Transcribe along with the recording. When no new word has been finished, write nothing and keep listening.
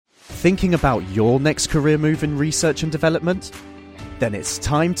thinking about your next career move in research and development? Then it's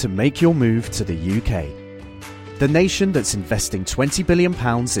time to make your move to the UK. The nation that's investing £20 billion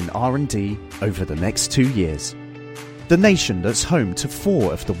in R&D over the next 2 years. The nation that's home to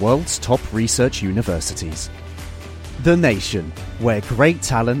 4 of the world's top research universities. The nation where great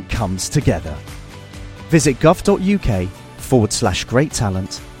talent comes together. Visit gov.uk/great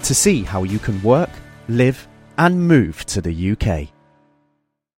talent to see how you can work, live and move to the UK.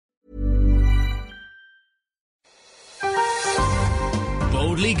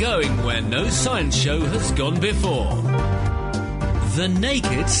 Boldly going where no science show has gone before. The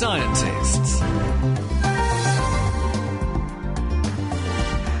Naked Scientists.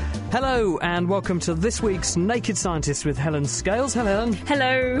 Hello and welcome to this week's Naked Scientists with Helen Scales. Hello, Helen.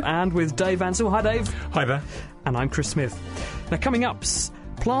 Hello. And with Dave Ansell. Hi, Dave. Hi there. And I'm Chris Smith. Now, coming up,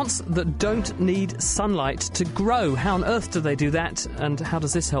 plants that don't need sunlight to grow. How on earth do they do that? And how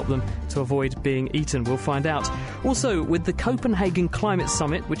does this help them to avoid being eaten? We'll find out. Also, with the Copenhagen Climate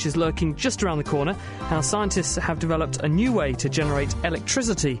Summit, which is lurking just around the corner, how scientists have developed a new way to generate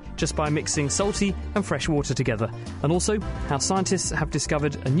electricity just by mixing salty and fresh water together. And also, how scientists have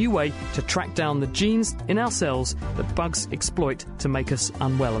discovered a new way to track down the genes in our cells that bugs exploit to make us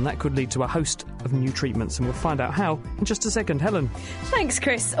unwell. And that could lead to a host of new treatments. And we'll find out how in just a second. Helen. Thanks,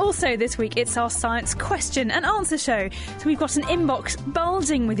 Chris. Also this week it's our science question and answer show. So we've got an inbox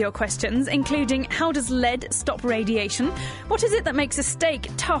bulging with your questions, including how does lead stop radiation? What is it that makes a steak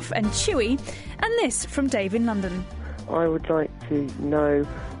tough and chewy? And this from Dave in London. I would like to know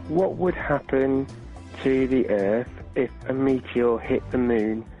what would happen to the Earth if a meteor hit the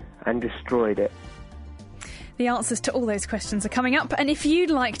moon and destroyed it. The answers to all those questions are coming up, and if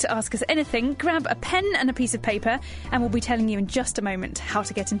you'd like to ask us anything, grab a pen and a piece of paper and we'll be telling you in just a moment how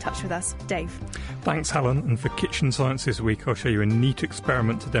to get in touch with us. Dave. Thanks, Helen. And for Kitchen Science this week, I'll show you a neat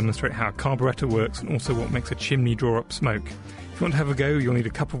experiment to demonstrate how a carburettor works and also what makes a chimney draw up smoke. If you want to have a go, you'll need a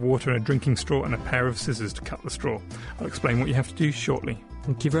cup of water and a drinking straw and a pair of scissors to cut the straw. I'll explain what you have to do shortly.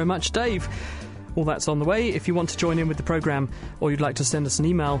 Thank you very much, Dave. All that's on the way. If you want to join in with the programme or you'd like to send us an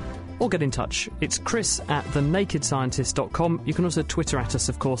email or get in touch, it's chris@thenakedscientist.com. You can also Twitter at us,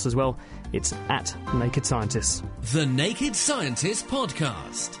 of course, as well. It's @NakedScientists. The Naked Scientists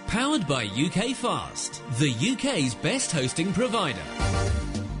Podcast. Powered by UK Fast, the UK's best hosting provider.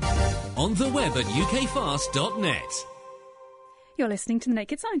 On the web at ukfast.net. You're listening to The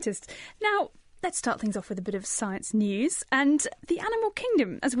Naked Scientist. Now, let's start things off with a bit of science news. And the animal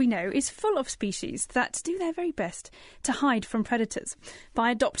kingdom, as we know, is full of species that do their very best to hide from predators by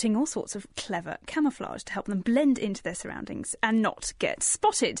adopting all sorts of clever camouflage to help them blend into their surroundings and not get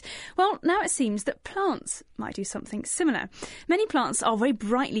spotted. Well, now it seems that plants might do something similar. Many plants are very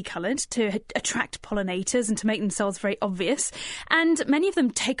brightly coloured to attract pollinators and to make themselves very obvious. And many of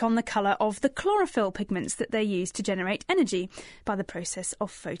them take on the colour of the chlorophyll pigments that they use to generate energy by the process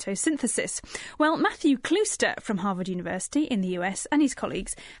of photosynthesis. Well, Matthew Klooster from Harvard University in the US and his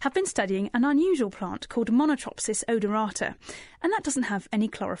colleagues have been studying an unusual plant called Monotropsis odorata. And that doesn't have any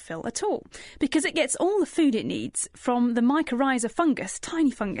chlorophyll at all because it gets all the food it needs from the mycorrhiza fungus,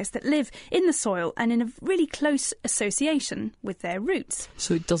 tiny fungus that live in the soil and in a really close association with their roots.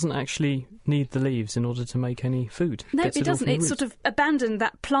 So it doesn't actually need the leaves in order to make any food? No, it doesn't. It's sort of abandoned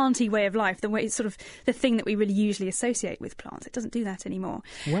that planty way of life, the way it's sort of the thing that we really usually associate with plants. It doesn't do that anymore.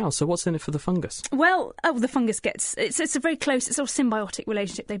 Wow, so what's in it for the fungus? Well, the fungus gets... It's a very close, it's sort of symbiotic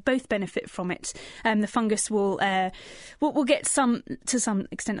relationship. They both benefit from it. The fungus will get some, to some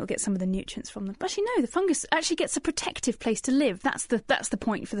extent, it'll get some of the nutrients from them. But actually, no, the fungus actually gets a protective place to live. That's the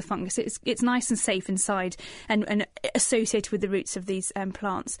point for the fungus. It's nice and safe inside and associated with the roots of these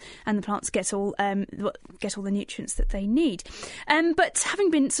plants, and the plants get all the nutrients that they need. But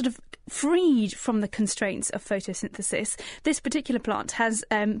having been sort of freed from the constraints of photosynthesis, this particular plant has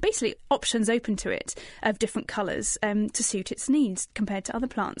basically options open to it of different colours to suit its needs compared to other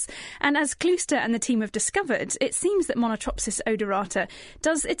plants. And as Klooster and the team have discovered, it seems that Monotropsis odorata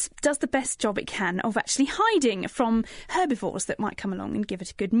does the best job it can of actually hiding from herbivores that might come along and give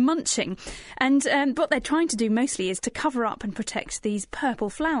it a good munching. And what they're trying to do mostly is to cover up and protect these purple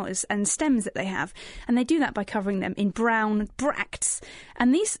flowers and stems that they have. And they do that by covering them in brown bracts.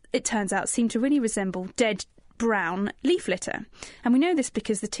 And these, it turns out, seem to really resemble dead brown leaf litter. And we know this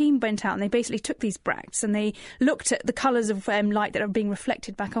because the team went out and they basically took these bracts and they looked at the colours of light that are being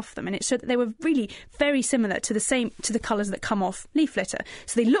reflected back off them, and it showed that they were really very similar to the colours that come off leaf litter.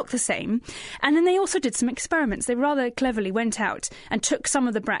 So they look the same. And then they also did some experiments. They rather cleverly went out and took some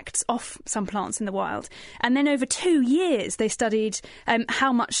of the bracts off some plants in the wild. And then over 2 years, they studied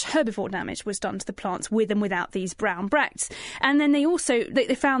how much herbivore damage was done to the plants with and without these brown bracts. And then they also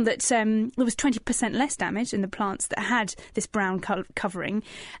they found that there was 20% less damage in the plants that had this brown covering.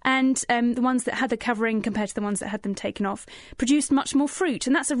 And the ones that had the covering compared to the ones that had them taken off produced much more fruit.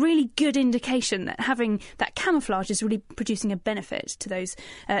 And that's a really good indication that having that camouflage is really producing a benefit to those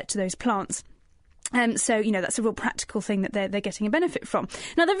plants. So, that's a real practical thing that they're getting a benefit from.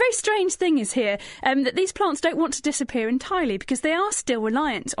 Now, the very strange thing is here that these plants don't want to disappear entirely because they are still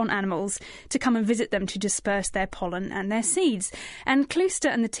reliant on animals to come and visit them to disperse their pollen and their seeds. And Klooster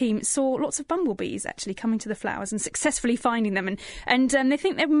and the team saw lots of bumblebees actually coming to the flowers and successfully finding them. And they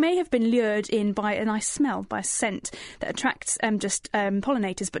think they may have been lured in by a nice smell, by a scent that attracts just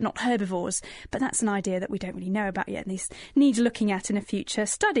pollinators but not herbivores. But that's an idea that we don't really know about yet and these need looking at in a future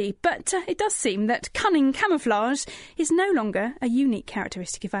study. But it does seem that cunning camouflage is no longer a unique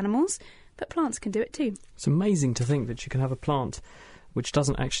characteristic of animals, but plants can do it too. It's amazing to think that you can have a plant which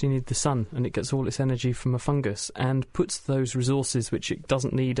doesn't actually need the sun and it gets all its energy from a fungus and puts those resources which it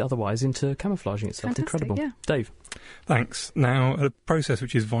doesn't need otherwise into camouflaging itself. Fantastic, Incredible. yeah. Dave? Thanks. Now, a process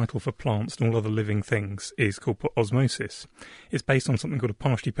which is vital for plants and all other living things is called osmosis. It's based on something called a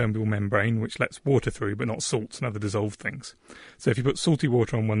partially permeable membrane, which lets water through but not salts and other dissolved things. So if you put salty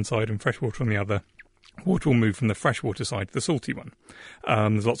water on one side and fresh water on the other, water will move from the freshwater side to the salty one.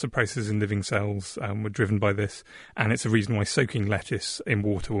 There's lots of processes in living cells were driven by this, and it's a reason why soaking lettuce in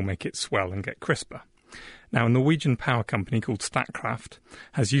water will make it swell and get crisper. Now, a Norwegian power company called Statkraft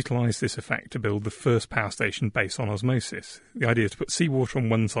has utilised this effect to build the first power station based on osmosis. The idea is to put seawater on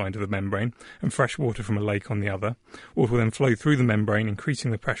one side of the membrane and fresh water from a lake on the other. Water will then flow through the membrane,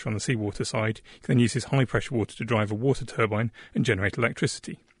 increasing the pressure on the seawater side. You can then use this high-pressure water to drive a water turbine and generate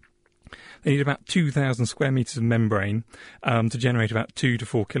electricity. They need about 2,000 square metres of membrane to generate about 2 to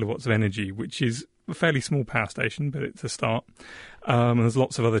 4 kilowatts of energy, which is a fairly small power station, but it's a start. And there's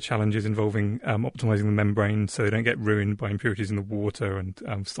lots of other challenges involving optimising the membrane so they don't get ruined by impurities in the water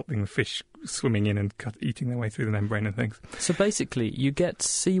and stopping the fish swimming in and eating their way through the membrane and things. So basically, you get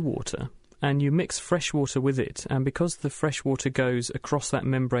seawater and you mix fresh water with it, and because the fresh water goes across that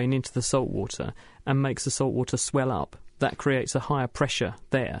membrane into the salt water and makes the salt water swell up, that creates a higher pressure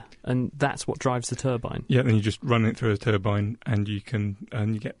there, and that's what drives the turbine. Yeah, then you just run it through a turbine, and you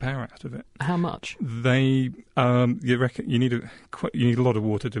get power out of it. How much? You need a lot of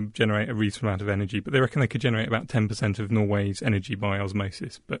water to generate a reasonable amount of energy, but they reckon they could generate about 10% of Norway's energy by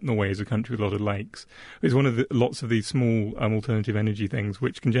osmosis. But Norway is a country with a lot of lakes. It's one of lots of these small alternative energy things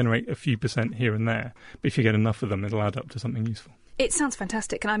which can generate a few percent here and there. But if you get enough of them, it'll add up to something useful. It sounds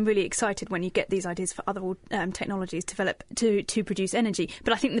fantastic, and I'm really excited when you get these ideas for other technologies develop to produce energy.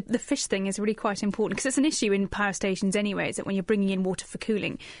 But I think the fish thing is really quite important because it's an issue in power stations anyway, is that when you're bringing in water for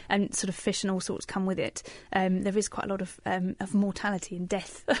cooling and sort of fish and all sorts come with it, there is quite a lot of mortality and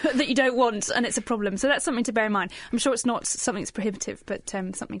death that you don't want, and it's a problem. So that's something to bear in mind. I'm sure it's not something that's prohibitive, but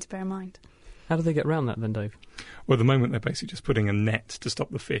something to bear in mind. How do they get around that then, Dave? Well, at the moment they're basically just putting a net to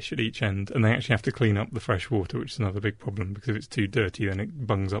stop the fish at each end, and they actually have to clean up the fresh water, which is another big problem, because if it's too dirty then it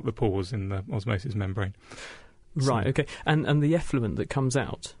bungs up the pores in the osmosis membrane. Right, okay. And the effluent that comes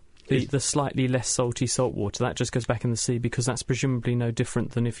out, the slightly less salty salt water, that just goes back in the sea because that's presumably no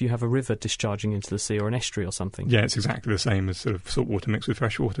different than if you have a river discharging into the sea or an estuary or something. Yeah, it's exactly the same as sort of salt water mixed with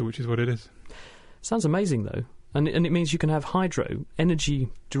fresh water, which is what it is. Sounds amazing, though. And it means you can have hydro, energy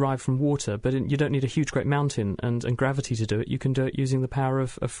derived from water, but you don't need a huge, great mountain and gravity to do it. You can do it using the power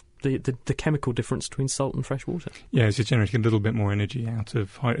of the chemical difference between salt and fresh water. Yeah, it's just generating a little bit more energy out of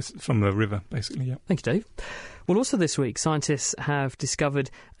from the river, basically, yeah. Thank you, Dave. Well, also this week, scientists have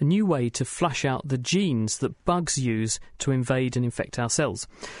discovered a new way to flush out the genes that bugs use to invade and infect our cells.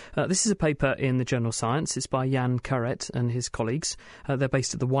 This is a paper in the journal Science. It's by Jan Curret and his colleagues. They're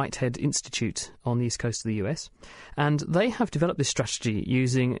based at the Whitehead Institute on the east coast of the US. And they have developed this strategy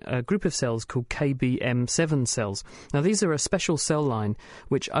using a group of cells called KBM7 cells. Now, these are a special cell line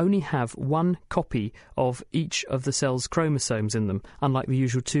which only have one copy of each of the cell's chromosomes in them, unlike the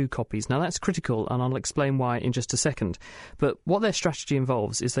usual 2 copies. Now, that's critical, and I'll explain why in just a second. But what their strategy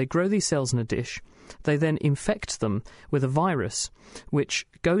involves is they grow these cells in a dish. They then infect them with a virus which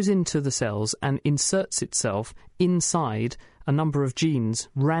goes into the cells and inserts itself inside a number of genes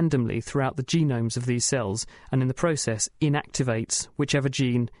randomly throughout the genomes of these cells, and in the process inactivates whichever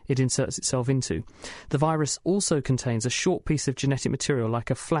gene it inserts itself into. The virus also contains a short piece of genetic material like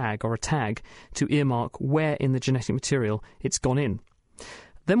a flag or a tag to earmark where in the genetic material it's gone in.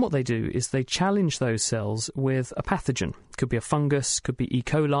 Then what they do is they challenge those cells with a pathogen. It could be a fungus, could be E.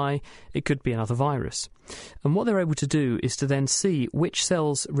 coli, it could be another virus. And what they're able to do is to then see which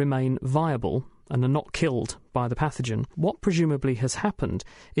cells remain viable and are not killed by the pathogen. What presumably has happened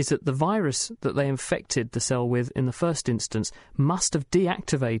is that the virus that they infected the cell with in the first instance must have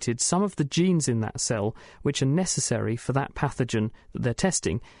deactivated some of the genes in that cell which are necessary for that pathogen that they're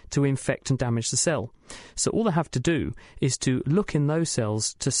testing to infect and damage the cell. So all they have to do is to look in those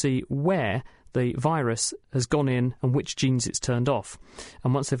cells to see where the virus has gone in and which genes it's turned off.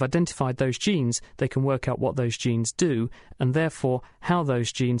 And once they've identified those genes, they can work out what those genes do and therefore how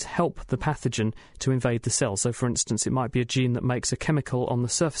those genes help the pathogen to invade the cell. So, for instance, it might be a gene that makes a chemical on the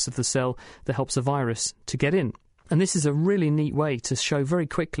surface of the cell that helps a virus to get in. And this is a really neat way to show very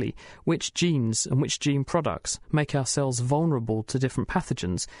quickly which genes and which gene products make our cells vulnerable to different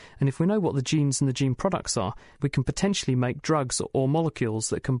pathogens. And if we know what the genes and the gene products are, we can potentially make drugs or molecules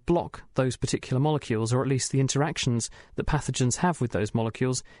that can block those particular molecules, or at least the interactions that pathogens have with those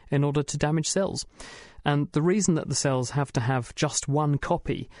molecules, in order to damage cells. And the reason that the cells have to have just one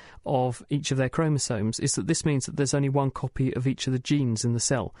copy of each of their chromosomes is that this means that there's only one copy of each of the genes in the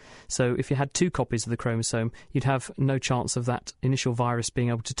cell. So if you had 2 copies of the chromosome, you'd have no chance of that initial virus being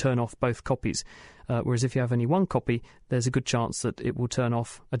able to turn off both copies. Whereas if you have only one copy, there's a good chance that it will turn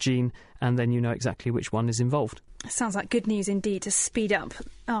off a gene, and then you know exactly which one is involved. Sounds like good news indeed to speed up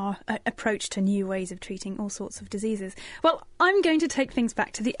our approach to new ways of treating all sorts of diseases. Well, I'm going to take things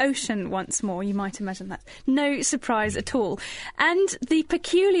back to the ocean once more. You might imagine that. No surprise at all. And the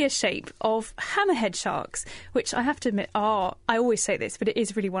peculiar shape of hammerhead sharks, which I have to admit are, I always say this, but it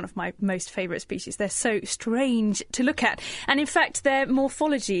is really one of my most favourite species. They're so strange to look at. And in fact, their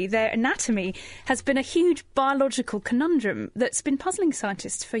morphology, their anatomy, has been a huge biological conundrum that's been puzzling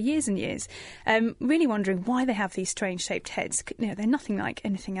scientists for years and years, really wondering why they have these strange shaped heads. You know, they're nothing like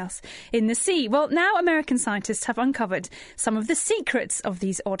anything else in the sea. Well, now American scientists have uncovered some of the secrets of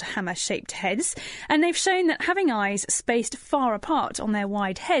these odd hammer shaped heads, and they've shown that having eyes spaced far apart on their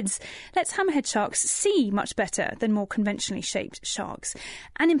wide heads lets hammerhead sharks see much better than more conventionally shaped sharks.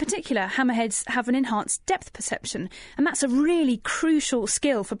 And in particular, hammerheads have an enhanced depth perception, and that's a really crucial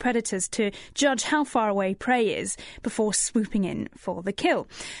skill for predators to judge how far away prey is before swooping in for the kill.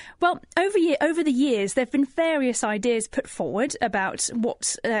 Well, over the years, there have been various ideas put forward about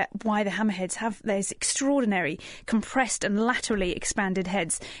why the hammerheads have those extraordinary compressed and laterally expanded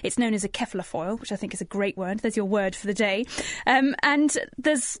heads. It's known as a cephalofoil, which I think is a great word. There's your word for the day. And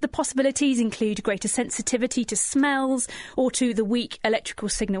there's the possibilities include greater sensitivity to smells or to the weak electrical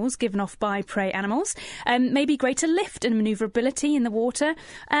signals given off by prey animals, maybe greater lift and manoeuvrability in the water,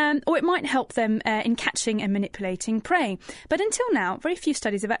 or it might help them in catching and manipulating prey. But until now, very few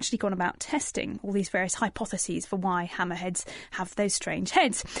studies have actually gone about testing all these various hypotheses for why hammerheads have those strange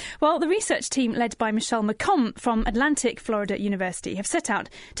heads. Well, the research team led by Michelle McComb from Atlantic Florida University have set out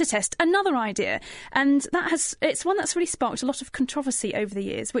to test another idea, and it's one that's really sparked a lot of controversy over the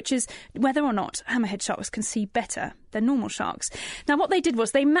years, which is whether or not hammerhead sharks can see better than normal sharks. Now, what they did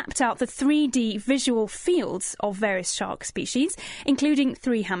was they mapped out the 3D visual fields of various shark species, including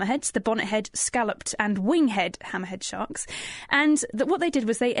 3 hammerheads, the bonnethead, scalloped and winghead hammerhead sharks. And what they did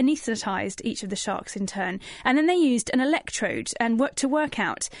was they anaesthetised each of the sharks in turn, and then they used an electrode and worked to work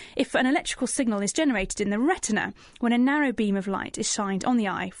out if an electrical signal is generated in the retina when a narrow beam of light is shined on the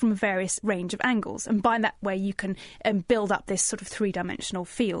eye from a various range of angles. And by that way, you can build up this sort of 3-dimensional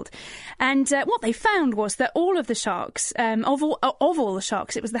field. And what they found was that all of the sharks, of all the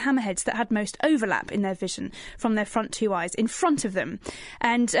sharks, it was the hammerheads that had most overlap in their vision from their front 2 eyes in front of them.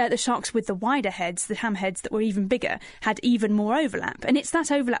 And the sharks with the wider heads, the hammerheads that were even bigger, had even more overlap. And it's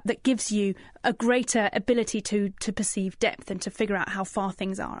that overlap that gives you a greater ability to perceive depth and to figure out how far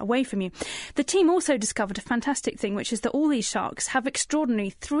things are away from you. The team also discovered a fantastic thing, which is that all these sharks have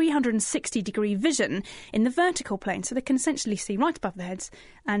extraordinary 360-degree vision in the vertical plane, so they can essentially see right above their heads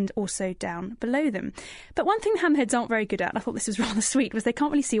and also down below them. But one thing the hammerheads aren't very good at, and I thought this was rather sweet, was they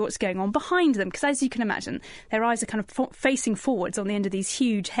can't really see what's going on behind them, because as you can imagine, their eyes are kind of facing forwards on the end of these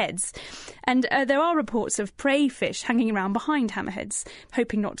huge heads. And there are reports of prey fish hanging around behind hammerheads,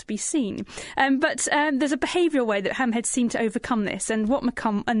 hoping not to be seen. But there's a behavioural way that hammerheads seem to overcome this, and what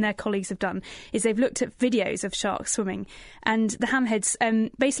McComb and their colleagues have done is they've looked at videos of sharks swimming, and the hammerheads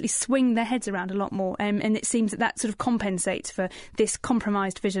basically swing their heads around a lot more, and it seems that sort of compensates for this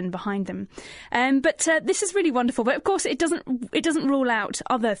compromised vision behind them. But this is really wonderful wonderful. But of course, it doesn't rule out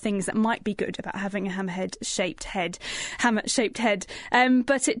other things that might be good about having a hammer-shaped head.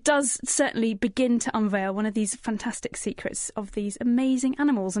 But it does certainly begin to unveil one of these fantastic secrets of these amazing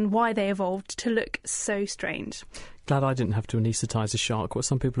animals and why they evolved to look so strange. Glad I didn't have to anaesthetise a shark, what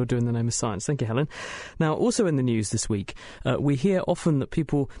some people are doing in the name of science. Thank you, Helen. Now, also in the news this week, we hear often that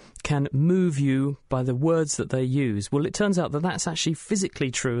people can move you by the words that they use. Well, it turns out that that's actually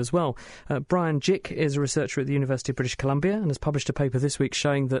physically true as well. Brian Jick is a researcher at the University of British Columbia and has published a paper this week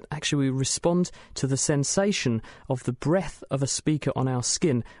showing that actually we respond to the sensation of the breath of a speaker on our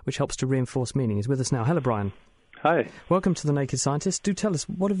skin, which helps to reinforce meaning. He's with us now. Hello, Brian. Hi. Welcome to The Naked Scientist. Do tell us,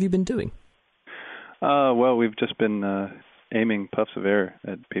 what have you been doing? Well, we've just been aiming puffs of air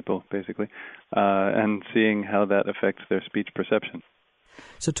at people, basically, and seeing how that affects their speech perception.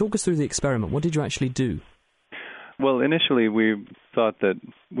 So talk us through the experiment. What did you actually do? Well, initially we thought that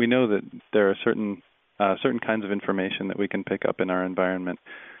we know that there are certain kinds of information that we can pick up in our environment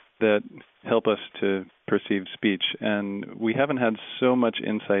that help us to perceive speech, and we haven't had so much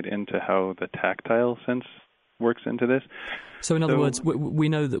insight into how the tactile sense works into this. So in other words, we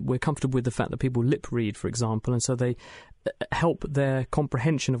know that we're comfortable with the fact that people lip read, for example, and so they help their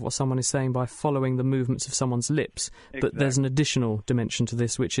comprehension of what someone is saying by following the movements of someone's lips. Exactly. But there's an additional dimension to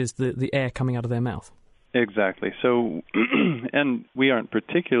this, which is the air coming out of their mouth. Exactly. So, and we aren't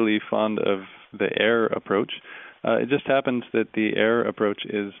particularly fond of the air approach. It just happens that the air approach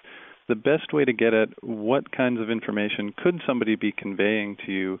is the best way to get at what kinds of information could somebody be conveying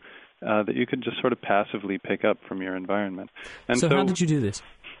to you that you could just sort of passively pick up from your environment. And so how did you do this?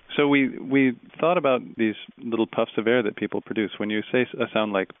 So we thought about these little puffs of air that people produce. When you say a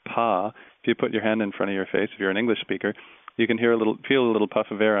sound like pa, if you put your hand in front of your face, if you're an English speaker, you can feel a little puff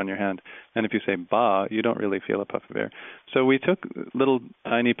of air on your hand. And if you say ba, you don't really feel a puff of air. So we took little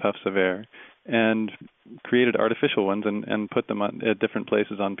tiny puffs of air and created artificial ones and put them at different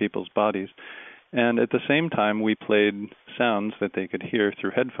places on people's bodies. And at the same time, we played sounds that they could hear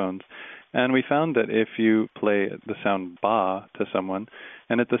through headphones. And we found that if you play the sound ba to someone,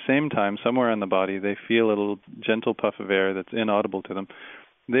 and at the same time, somewhere on the body, they feel a little gentle puff of air that's inaudible to them,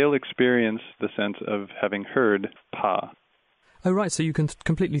 they'll experience the sense of having heard pa. Oh, right, so you can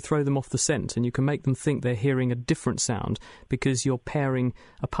completely throw them off the scent, and you can make them think they're hearing a different sound because you're pairing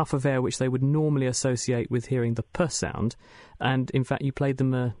a puff of air which they would normally associate with hearing the p sound, and in fact you played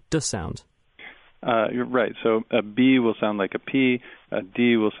them a d sound. You're right. So a B will sound like a P, a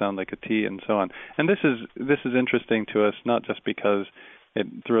D will sound like a T, and so on. And this is interesting to us, not just because it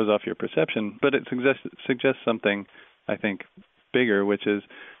throws off your perception, but it suggests something, I think, bigger, which is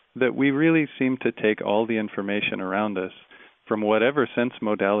that we really seem to take all the information around us from whatever sense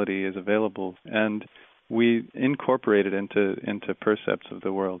modality is available, and we incorporate it into percepts of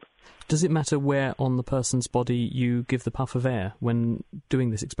the world. Does it matter where on the person's body you give the puff of air when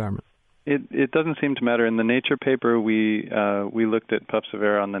doing this experiment? It doesn't seem to matter. In the Nature paper, we looked at puffs of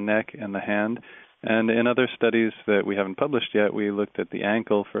air on the neck and the hand, and in other studies that we haven't published yet, we looked at the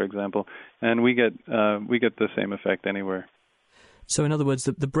ankle, for example, and we get the same effect anywhere. So in other words,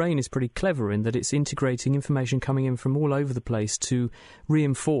 the brain is pretty clever in that it's integrating information coming in from all over the place to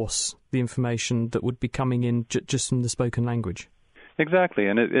reinforce the information that would be coming in just from the spoken language. Exactly,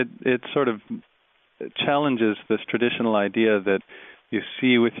 and it sort of challenges this traditional idea that you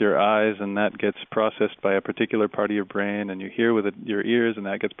see with your eyes and that gets processed by a particular part of your brain, and you hear with your ears and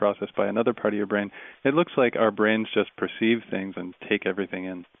that gets processed by another part of your brain. It looks like our brains just perceive things and take everything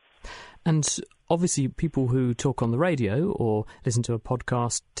in. And obviously people who talk on the radio or listen to a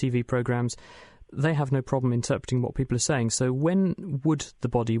podcast, TV programs, they have no problem interpreting what people are saying. So when would the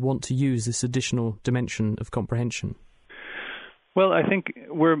body want to use this additional dimension of comprehension? Well, I think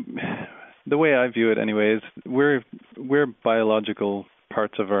the way I view it anyway is we're biological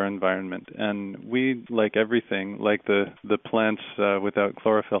parts of our environment, and we, like everything, like the plants without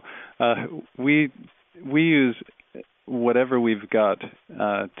chlorophyll, we use whatever we've got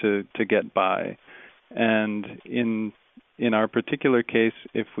to get by. And in our particular case,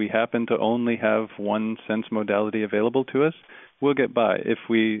 if we happen to only have one sense modality available to us, we'll get by.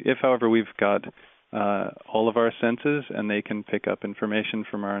 If however we've got all of our senses and they can pick up information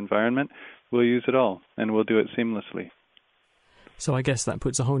from our environment, we'll use it all, and we'll do it seamlessly. So I guess that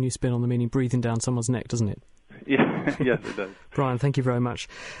puts a whole new spin on the meaning breathing down someone's neck, doesn't it? Yeah, yes, it does. Brian, thank you very much.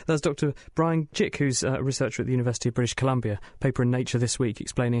 That's Dr. Brian Jick, who's a researcher at the University of British Columbia, paper in Nature this week,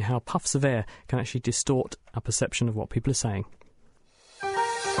 explaining how puffs of air can actually distort our perception of what people are saying.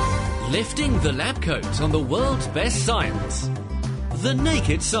 Lifting the lab coat on the world's best science. The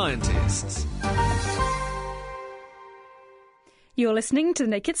Naked Scientists. You're listening to The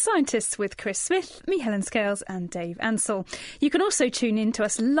Naked Scientists with Chris Smith, me, Helen Scales, and Dave Ansell. You can also tune in to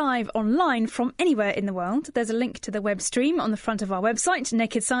us live online from anywhere in the world. There's a link to the web stream on the front of our website,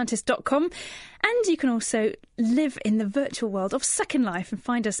 nakedscientist.com. And you can also live in the virtual world of Second Life and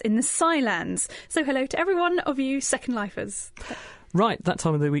find us in the Scilands. So hello to every one of you Second Lifers. Right, that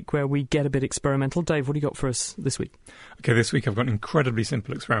time of the week where we get a bit experimental. Dave, what do you got for us this week? OK, this week I've got an incredibly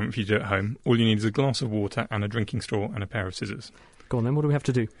simple experiment for you to do at home. All you need is a glass of water and a drinking straw and a pair of scissors. Go on then, what do we have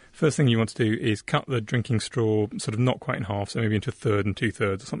to do? First thing you want to do is cut the drinking straw sort of not quite in half, so maybe into a third and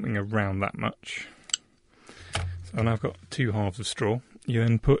 2/3 or something around that much. So now I've got 2 halves of straw. You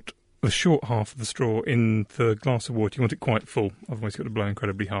then put the short half of the straw in the glass of water. You want it quite full, otherwise you've got to blow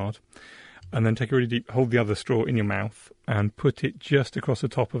incredibly hard. And then take a really deep, hold the other straw in your mouth and put it just across the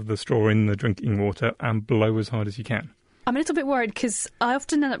top of the straw in the drinking water and blow as hard as you can. I'm a little bit worried because I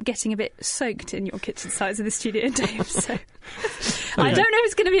often end up getting a bit soaked in your kitchen sides of the studio, Dave, so I don't know if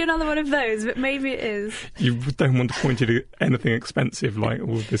it's going to be another one of those, but maybe it is. You don't want to point it at anything expensive like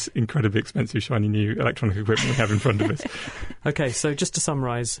all this incredibly expensive shiny new electronic equipment we have in front of us. OK, so just to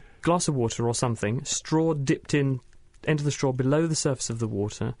summarise, glass of water or something, straw dipped in, end of the straw below the surface of the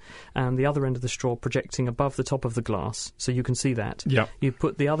water, and the other end of the straw projecting above the top of the glass, so you can see that. Yeah. You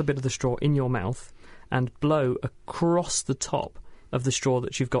put the other bit of the straw in your mouth and blow across the top of the straw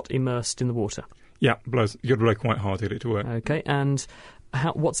that you've got immersed in the water. Yeah, blows. You've got to blow quite hard to get it to work. OK, and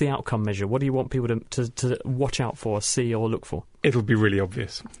what's the outcome measure? What do you want people to watch out for, see or look for? It'll be really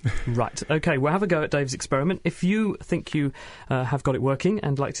obvious. Right, OK, we'll have a go at Dave's experiment. If you think you have got it working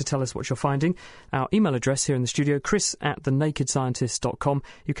and like to tell us what you're finding, our email address here in the studio, chris@thenakedscientist.com.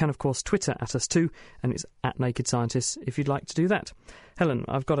 You can, of course, Twitter at us too, and it's @nakedscientists if you'd like to do that. Helen,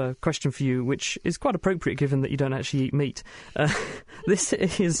 I've got a question for you, which is quite appropriate given that you don't actually eat meat. This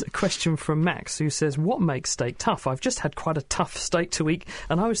is a question from Max, who says, what makes steak tough? I've just had quite a tough steak to eat,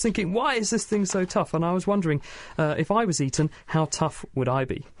 and I was thinking, why is this thing so tough? And I was wondering, if I was eaten, how tough would I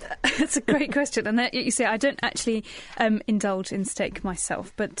be? That's a great question. And you see, I don't actually indulge in steak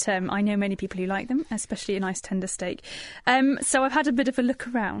myself, but I know many people who like them, especially a nice tender steak. So I've had a bit of a look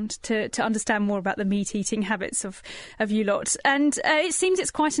around to understand more about the meat-eating habits of you lot. And it seems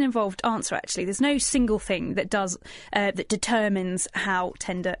it's quite an involved answer, actually. There's no single thing that determines how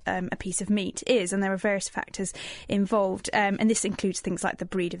tender a piece of meat is, and there are various factors involved. And this includes things like the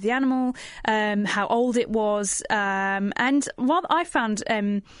breed of the animal, how old it was, and what I found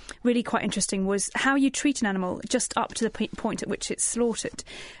really quite interesting was how you treat an animal just up to the point at which it's slaughtered.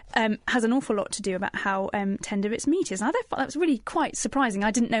 Has an awful lot to do about how tender its meat is. And I thought that was really quite surprising.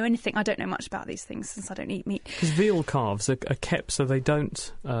 I didn't know anything. I don't know much about these things since I don't eat meat. Because veal calves are kept so they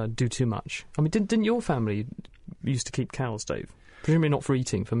don't do too much. I mean, didn't your family used to keep cows, Dave? Presumably not for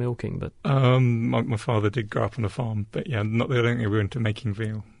eating, for milking, but... My father did grow up on a farm, but yeah, I don't think we were into making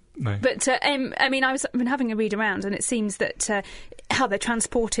veal. No. But, I mean, I've been having a read around, and it seems that how they're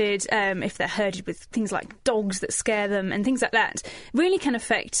transported, if they're herded with things like dogs that scare them and things like that, really can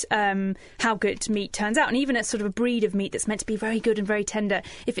affect how good meat turns out. And even a sort of a breed of meat that's meant to be very good and very tender,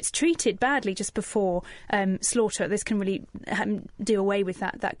 if it's treated badly just before slaughter, this can really do away with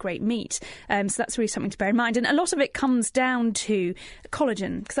that great meat. So that's really something to bear in mind. And a lot of it comes down to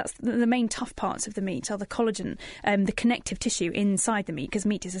collagen, because that's the main tough parts of the meat, are the collagen, the connective tissue inside the meat, because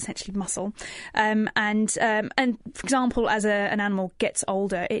meat is essentially muscle. And for example, as an animal gets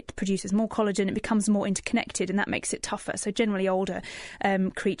older, it produces more collagen, it becomes more interconnected, and that makes it tougher. So generally older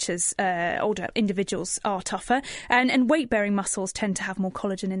creatures, older individuals are tougher. And weight-bearing muscles tend to have more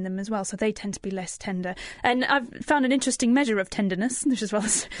collagen in them as well, so they tend to be less tender. And I've found an interesting measure of tenderness, which as well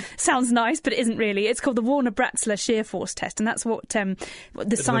sounds nice, but it isn't really. It's called the Warner-Bratzler shear force test, and that's what the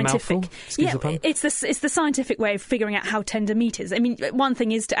scientific... it's the scientific way of figuring out how tender meat is. I mean, one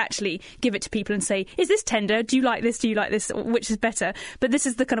thing is to actually give it to people and say, is this tender? Do you like this? Do you like this? Which is better? But this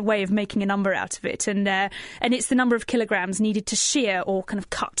is the kind of way of making a number out of it. And it's the number of kilograms needed to shear or kind of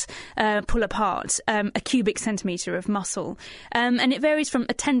cut, pull apart a cubic centimetre of muscle. And it varies from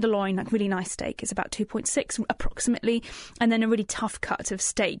a tenderloin, like really nice steak, is about 2.6 approximately. And then a really tough cut of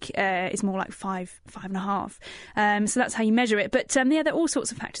steak is more like 5.5. So that's how you measure it. But there are all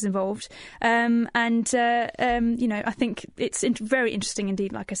sorts of factors involved. I think it's very interesting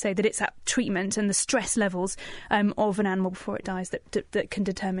indeed, like I say, that it's that treatment and the stress levels of an animal before it dies that can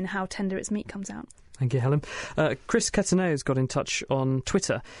determine how tender its meat comes out. Thank you, Helen. Chris Cataneo got in touch on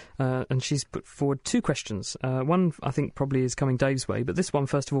Twitter, and she's put forward 2 questions. One, I think, probably is coming Dave's way, but this one,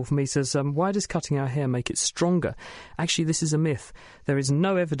 first of all, for me, says, why does cutting our hair make it stronger? Actually, this is a myth. There is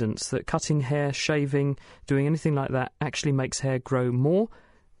no evidence that cutting hair, shaving, doing anything like that actually makes hair grow more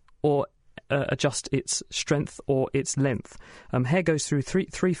or adjust its strength or its length. Hair goes through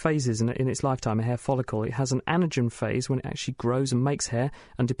three phases in its lifetime, a hair follicle. It has an anagen phase when it actually grows and makes hair,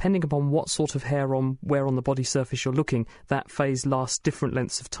 and depending upon what sort of hair where on the body surface you're looking, that phase lasts different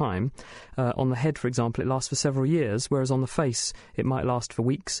lengths of time. On the head, for example, it lasts for several years, whereas on the face it might last for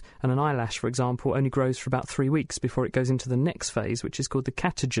weeks, and an eyelash, for example, only grows for about 3 weeks before it goes into the next phase, which is called the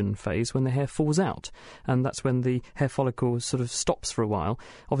catagen phase, when the hair falls out, and that's when the hair follicle sort of stops for a while.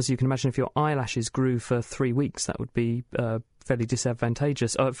 Obviously, you can imagine if your eyelashes grew for 3 weeks, that would be fairly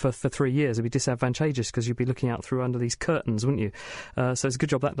disadvantageous. For 3 years, it'd be disadvantageous because you'd be looking out through under these curtains, wouldn't you? So it's a good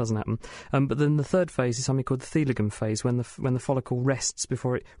job that doesn't happen. But then the third phase is something called the telogen phase, when the follicle rests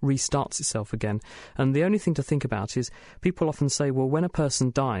before it restarts itself again. And the only thing to think about is people often say, well, when a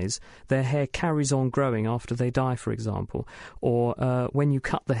person dies, their hair carries on growing after they die, for example, or when you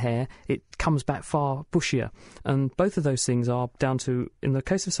cut the hair, it comes back far bushier. And both of those things are down to, in the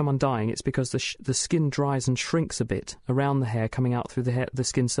case of someone dying, it's because the skin dries and shrinks a bit around the hair coming out through the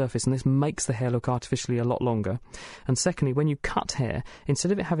skin surface, and this makes the hair look artificially a lot longer. And secondly, when you cut hair,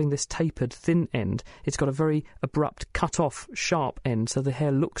 instead of it having this tapered thin end, it's got a very abrupt cut off sharp end, so the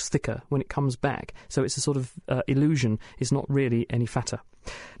hair looks thicker when it comes back, so it's a sort of illusion. It's not really any fatter.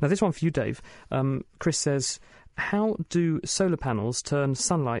 Now this one for you, Dave. Chris says, how do solar panels turn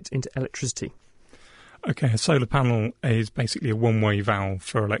sunlight into electricity? Okay, a solar panel is basically a one-way valve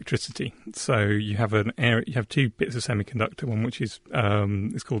for electricity. So you have you have two bits of semiconductor, one which is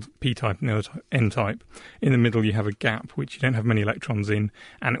it's called P-type and the other N-type. In the middle you have a gap which you don't have many electrons in,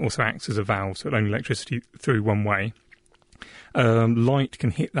 and it also acts as a valve, so it only electricity through one way. Light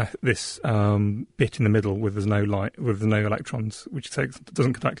can hit this bit in the middle with no electrons, which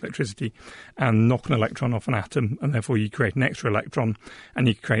doesn't conduct electricity, and knock an electron off an atom, and therefore you create an extra electron, and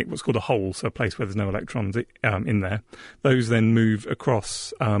you create what's called a hole, so a place where there's no electrons in there. Those then move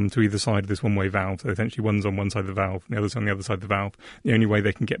across to either side of this one-way valve. So essentially one's on one side of the valve, and the other's on the other side of the valve. The only way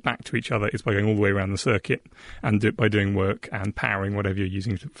they can get back to each other is by going all the way around the circuit, and by doing work and powering whatever you're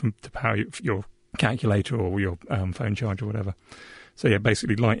using to power your calculator or your phone charge or whatever. So yeah,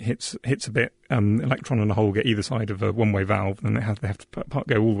 basically light hits a bit, electron and a hole get either side of a one-way valve, and they have to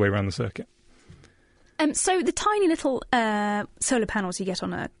go all the way around the circuit. So the tiny little solar panels you get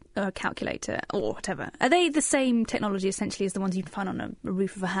on a calculator or whatever, are they the same technology essentially as the ones you'd find on a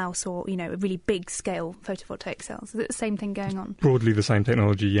roof of a house, or a really big scale photovoltaic cells? Is it the same thing going on? Broadly the same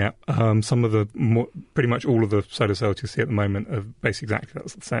technology, yeah. Some of pretty much all of the solar cells you see at the moment are basically exactly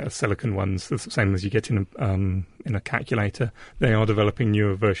that, silicon ones, the same as you get in a calculator. They are developing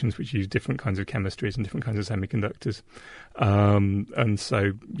newer versions which use different kinds of chemistries and different kinds of semiconductors. And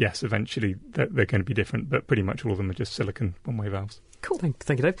so, yes, eventually they're going to be different, but pretty much all of them are just silicon one-way valves. Cool.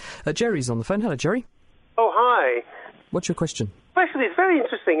 Thank you, Dave. Jerry's on the phone. Hello, Jerry. Oh, hi. What's your question? Actually, it's very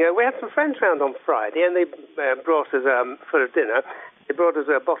interesting. We had some friends round on Friday, and they brought us, for dinner, they brought us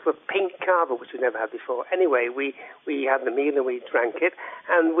a bottle of pink cava, which we'd never had before. Anyway, we had the meal and we drank it,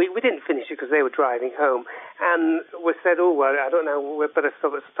 and we didn't finish it because they were driving home. And we said, oh, well, I don't know, we better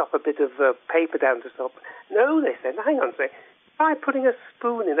stop a bit of paper down to stop. No, they said, hang on a sec. Try putting a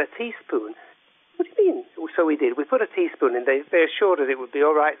spoon in, a teaspoon. What do you mean? So we did. We put a teaspoon in. They assured us it would be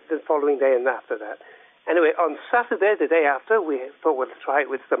all right the following day and after that. Anyway, on Saturday, the day after, we thought we'd try it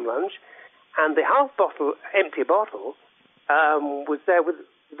with some lunch, and the empty bottle, was there with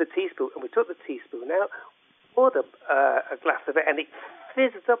the teaspoon, and we took the teaspoon out, poured a glass of it, and it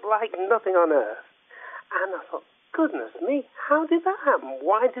fizzed up like nothing on earth. And I thought, goodness me, how did that happen?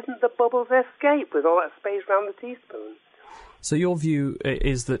 Why didn't the bubbles escape with all that space around the teaspoon? So your view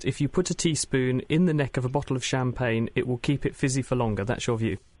is that if you put a teaspoon in the neck of a bottle of champagne, it will keep it fizzy for longer. That's your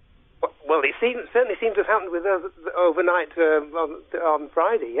view? Well, it certainly seems to have happened with us overnight on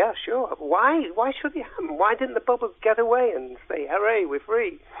Friday. Yeah, sure. Why should it happen? Why didn't the bubbles get away and say, hooray, we're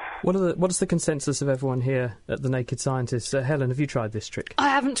free? What is the consensus of everyone here at The Naked Scientist? Helen, have you tried this trick? I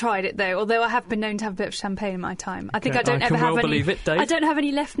haven't tried it, though, although I have been known to have a bit of champagne in my time. I think I don't ever have any. Believe it, Dave. I don't have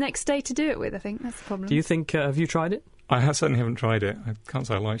any left next day to do it with, I think. That's the problem. Do you think, have you tried it? I certainly haven't tried it. I can't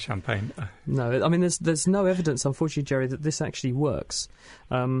say I like champagne. No, I mean, there's no evidence, unfortunately, Jerry, that this actually works.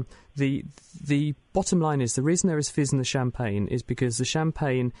 The bottom line is the reason there is fizz in the champagne is because the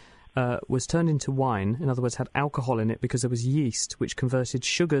champagne was turned into wine, in other words, had alcohol in it because there was yeast, which converted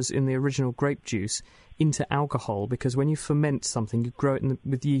sugars in the original grape juice into alcohol, because when you ferment something, you grow it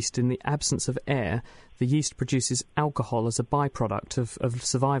with yeast in the absence of air, the yeast produces alcohol as a byproduct of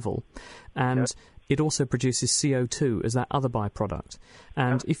survival. And it also produces CO2 as that other byproduct.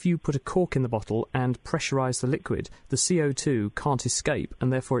 And if you put a cork in the bottle and pressurise the liquid, the CO2 can't escape,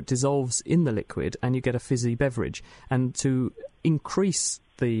 and therefore it dissolves in the liquid and you get a fizzy beverage. And to increase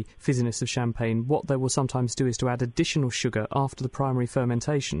the fizziness of champagne, what they will sometimes do is to add additional sugar after the primary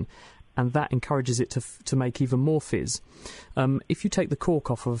fermentation, and that encourages it to make even more fizz. If you take the cork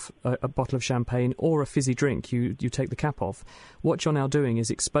off of a bottle of champagne or a fizzy drink, you take the cap off, what you're now doing is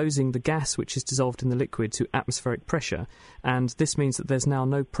exposing the gas which is dissolved in the liquid to atmospheric pressure, and this means that there's now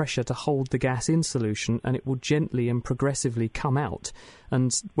no pressure to hold the gas in solution, and it will gently and progressively come out.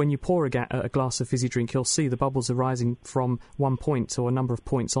 And when you pour a glass of fizzy drink, you'll see the bubbles are rising from one point or a number of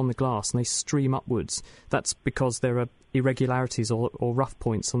points on the glass, and they stream upwards. That's because there are irregularities or rough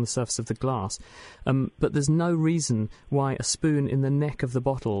points on the surface of the glass. But there's no reason why a spoon in the neck of the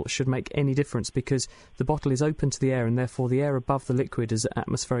bottle should make any difference, because the bottle is open to the air, and therefore the air above the liquid is at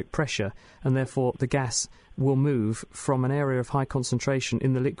atmospheric pressure, and therefore the gas will move from an area of high concentration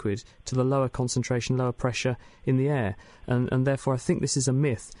in the liquid to the lower concentration, lower pressure in the air. And therefore I think this is a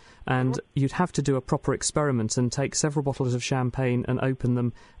myth. And you'd have to do a proper experiment and take several bottles of champagne and open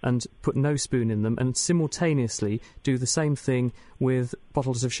them and put no spoon in them, and simultaneously do the same thing with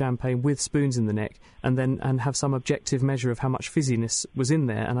bottles of champagne with spoons in the neck, and have some objective measure of how much fizziness was in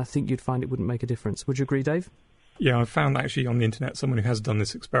there, and I think you'd find it wouldn't make a difference. Would you agree, Dave? Yeah, I found actually on the internet someone who has done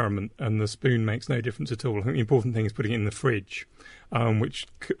this experiment, and the spoon makes no difference at all. I think the important thing is putting it in the fridge, which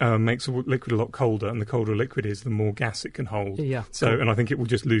makes a liquid a lot colder, and the colder a liquid is, the more gas it can hold. Yeah. So, cool. And I think it will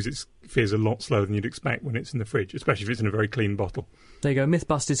just lose its fizz a lot slower than you'd expect when it's in the fridge, especially if it's in a very clean bottle. There you go, myth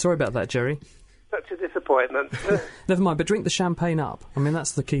busted. Sorry about that, Jerry. Such a disappointment. Never mind, but drink the champagne up. I mean,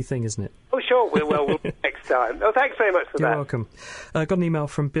 that's the key thing, isn't it? Oh, sure, we'll next time. Oh, thanks very much for that. You're welcome. Got an email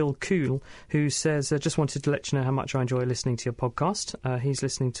from Bill Cool, who says, just wanted to let you know how much I enjoy listening to your podcast. He's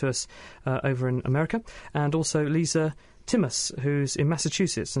listening to us over in America. And also Lisa Timmus, who's in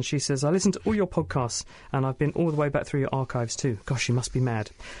Massachusetts, and she says, I listen to all your podcasts, and I've been all the way back through your archives too. Gosh, you must be mad.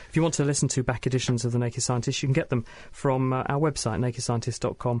 If you want to listen to back editions of The Naked Scientist, you can get them from our website,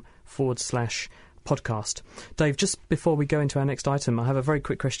 nakedscientist.com/podcast. Dave, just before we go into our next item, I have a very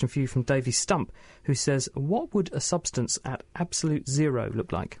quick question for you from Davey Stump, who says, what would a substance at absolute zero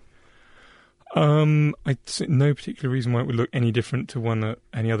look like? I see no particular reason why it would look any different to one at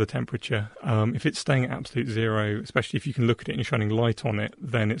any other temperature. If it's staying at absolute zero, especially if you can look at it and you're shining light on it,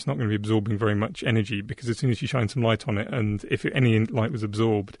 then it's not going to be absorbing very much energy, because as soon as you shine some light on it, and if any light was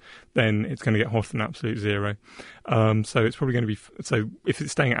absorbed, then it's going to get hotter than absolute zero. So it's probably going to be... So if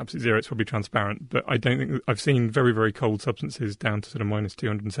it's staying at absolute zero, it's probably transparent. But I don't think... I've seen very, very cold substances down to sort of minus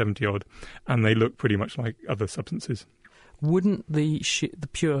 270 odd, and they look pretty much like other substances. Wouldn't the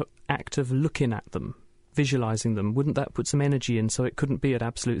pure act of looking at them, visualising them, wouldn't that put some energy in so it couldn't be at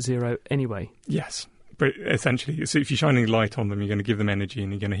absolute zero anyway? Yes. But essentially, so if you're shining light on them, you're going to give them energy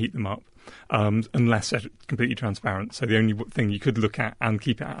and you're going to heat them up, unless they're completely transparent. So the only thing you could look at and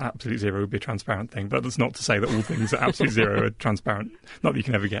keep it at absolute zero would be a transparent thing. But that's not to say that all things at absolute zero are transparent. Not that you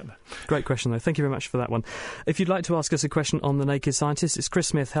can ever get there. Great question, though. Thank you very much for that one. If you'd like to ask us a question on The Naked Scientist, it's Chris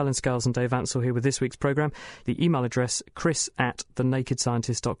Smith, Helen Scales and Dave Ansell here with this week's programme. The email address,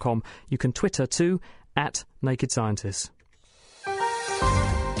 chris@thenakedscientist.com. You can Twitter too, @NakedScientist.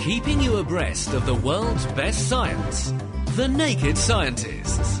 Keeping you abreast of the world's best science. The Naked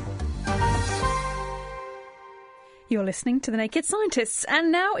Scientists. You're listening to The Naked Scientists,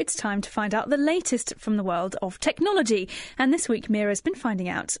 and now it's time to find out the latest from the world of technology. And this week, Mira's been finding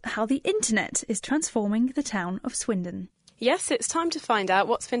out how the internet is transforming the town of Swindon. Yes, it's time to find out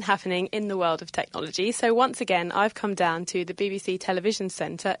what's been happening in the world of technology. So once again, I've come down to the BBC Television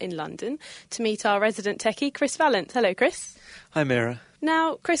Centre in London to meet our resident techie, Chris Vallant. Hello, Chris. Hi, Mira.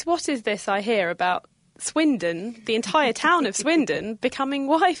 Now, Chris, what is this I hear about Swindon, the entire town of Swindon, becoming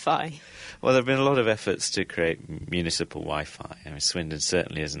Wi-Fi? Well, there have been a lot of efforts to create municipal Wi-Fi. I mean, Swindon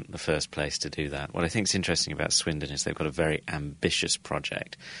certainly isn't the first place to do that. What I think is interesting about Swindon is they've got a very ambitious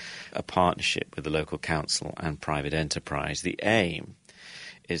project, a partnership with the local council and private enterprise. The aim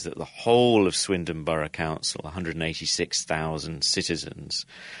is that the whole of Swindon Borough Council, 186,000 citizens,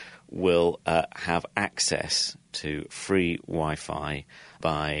 will have access to free Wi-Fi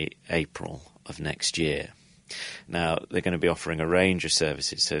by April of next year. Now, they're going to be offering a range of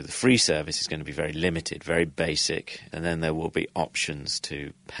services. So the free service is going to be very limited, very basic, and then there will be options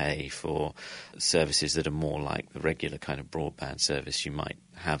to pay for services that are more like the regular kind of broadband service you might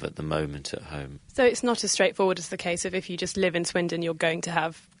have at the moment at home. So it's not as straightforward as the case of if you just live in Swindon, you're going to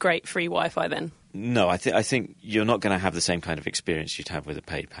have great free Wi-Fi then? No, I think you're not going to have the same kind of experience you'd have with a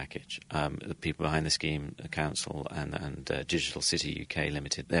paid package. The people behind the scheme, the council and Digital City UK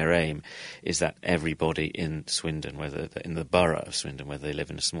Limited, their aim is that everybody in Swindon, whether in the borough of Swindon, whether they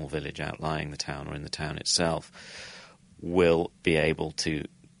live in a small village outlying the town or in the town itself, will be able to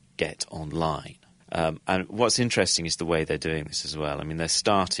get online. And what's interesting is the way they're doing this as well. I mean, they're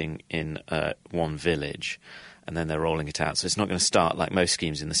starting in one village and then they're rolling it out. So it's not going to start like most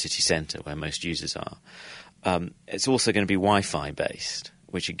schemes in the city centre where most users are. It's also going to be Wi-Fi based,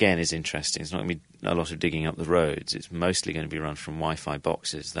 which again is interesting. It's not going to be a lot of digging up the roads. It's mostly going to be run from Wi-Fi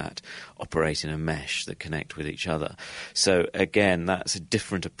boxes that operate in a mesh that connect with each other. So again, that's a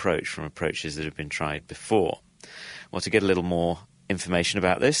different approach from approaches that have been tried before. Well, to get a little more information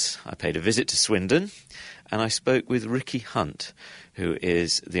about this, I paid a visit to Swindon and I spoke with Ricky Hunt, who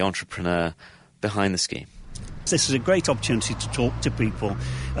is the entrepreneur behind the scheme. This is a great opportunity to talk to people,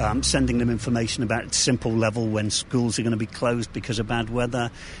 sending them information about simple level when schools are going to be closed because of bad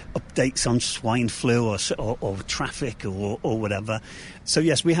weather, updates on swine flu or traffic or whatever. So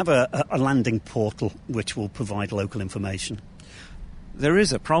yes, we have a landing portal which will provide local information. There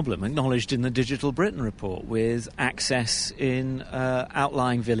is a problem acknowledged in the Digital Britain report with access in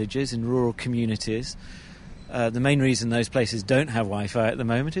outlying villages, in rural communities. The main reason those places don't have Wi-Fi at the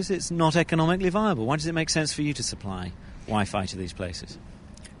moment is it's not economically viable. Why does it make sense for you to supply Wi-Fi to these places?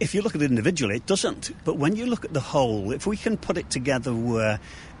 If you look at it individually, it doesn't. But when you look at the whole, if we can put it together where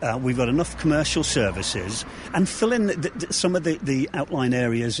we've got enough commercial services and fill in some of the outlying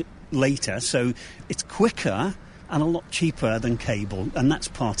areas later, so it's quicker and a lot cheaper than cable, and that's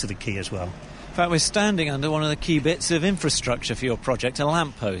part of the key as well. In fact, we're standing under one of the key bits of infrastructure for your project, a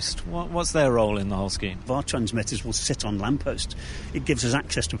lamppost. What's their role in the whole scheme? Our transmitters will sit on lampposts. It gives us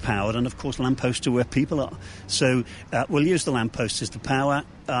access to power, and of course lampposts are where people are. So we'll use the lampposts as the power,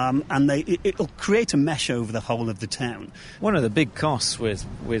 and it'll create a mesh over the whole of the town. One of the big costs with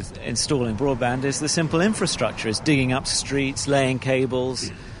installing broadband is the simple infrastructure, is digging up streets, laying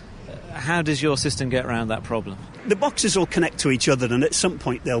cables. How does your system get around that problem? The boxes will connect to each other, and at some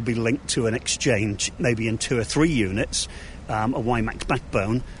point they'll be linked to an exchange, maybe in 2 or 3 units, a WiMAX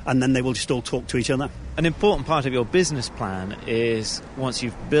backbone, and then they will just all talk to each other. An important part of your business plan is, once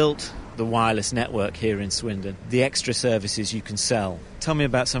you've built the wireless network here in Swindon, the extra services you can sell. Tell me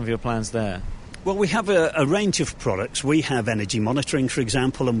about some of your plans there. Well, we have a range of products. We have energy monitoring, for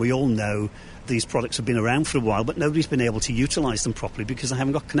example, and we all know these products have been around for a while, but nobody's been able to utilise them properly because they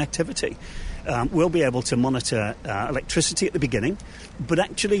haven't got connectivity. We'll be able to monitor electricity at the beginning, but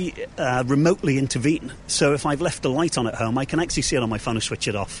actually remotely intervene. So if I've left a light on at home, I can actually see it on my phone and switch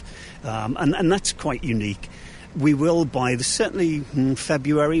it off. And that's quite unique. We will, certainly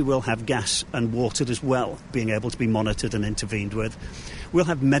February, we'll have gas and water as well, being able to be monitored and intervened with. We'll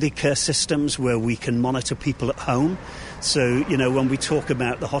have Medicare systems where we can monitor people at home. So, when we talk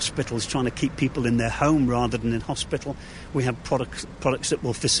about the hospitals trying to keep people in their home rather than in hospital, we have products that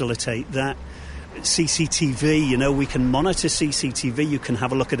will facilitate that. CCTV, we can monitor CCTV. You can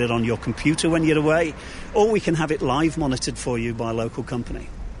have a look at it on your computer when you're away, or we can have it live monitored for you by a local company.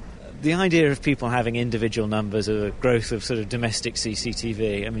 The idea of people having individual numbers or the growth of sort of domestic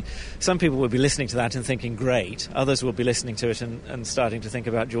CCTV, I mean, some people will be listening to that and thinking, great. Others will be listening to it and starting to think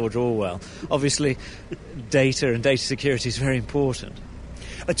about George Orwell. Obviously, data and data security is very important.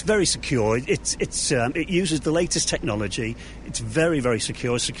 It's very secure. It uses the latest technology. It's very, very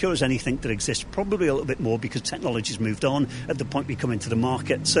secure. As secure as anything that exists, probably a little bit more because technology's moved on at the point we come into the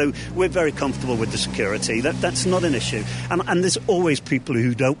market. So we're very comfortable with the security. That's not an issue. And there's always people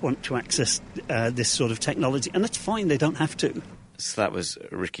who don't want to access this sort of technology, and that's fine. They don't have to. So that was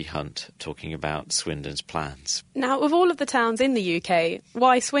Ricky Hunt talking about Swindon's plans. Now, of all of the towns in the UK,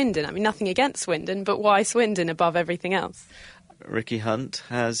 why Swindon? I mean, nothing against Swindon, but why Swindon above everything else? Ricky Hunt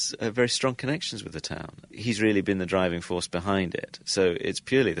has very strong connections with the town. He's really been the driving force behind it. So it's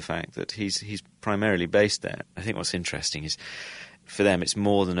purely the fact that he's primarily based there. I think what's interesting is, for them, it's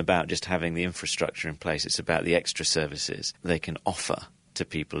more than about just having the infrastructure in place. It's about the extra services they can offer to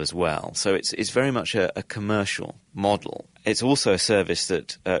people as well. So it's very much a commercial model. It's also a service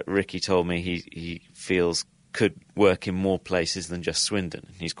that Ricky told me he feels could work in more places than just Swindon.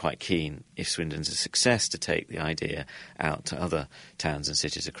 He's quite keen, if Swindon's a success, to take the idea out to other towns and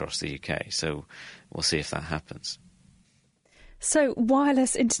cities across the UK. So we'll see if that happens. So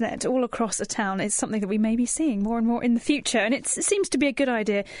wireless internet all across a town is something that we may be seeing more and more in the future, and it seems to be a good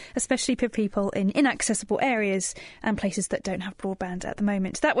idea, especially for people in inaccessible areas and places that don't have broadband at the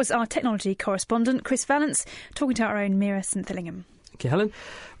moment. That was our technology correspondent, Chris Vallance, talking to our own Mira St Thillingham. Thank you, Helen.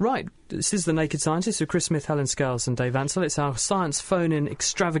 Right, This is The Naked Scientists with Chris Smith, Helen Scales and Dave Ansell. It's our science phone-in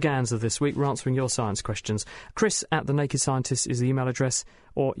extravaganza this week. We're answering your science questions. Chris at The Naked Scientist is the email address,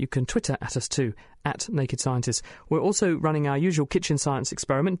 or you can Twitter at us too, at Naked Scientists. We're also running our usual kitchen science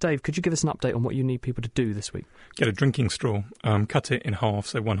experiment. Dave, could you give us an update on what you need people to do this week? Get a drinking straw, cut it in half,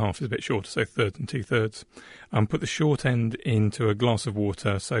 so one half is a bit shorter, so thirds and two-thirds. Put the short end into a glass of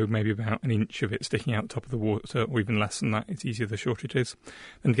water, so maybe about an inch of it sticking out the top of the water, or even less than that. It's easier the shorter it is.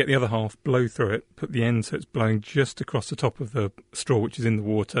 Then get the other half, blow through it, put the end so it's blowing just across the top of the straw, which is in the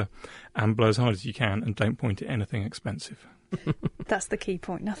water, and blow as hard as you can, and don't point at anything expensive. That's the key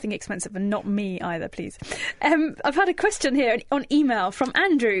point. Nothing expensive, and not me either, please. I've had a question here on email from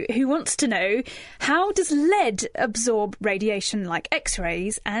Andrew, who wants to know, how does lead absorb radiation like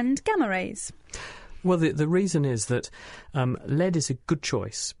X-rays and gamma rays? Well, the reason is that lead is a good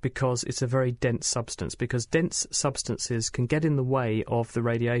choice because it's a very dense substance, because dense substances can get in the way of the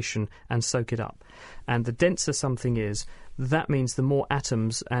radiation and soak it up. And the denser something is, that means the more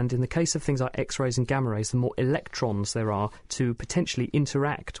atoms, and in the case of things like X-rays and gamma rays, the more electrons there are to potentially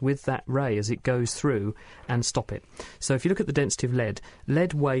interact with that ray as it goes through and stop it. So if you look at the density of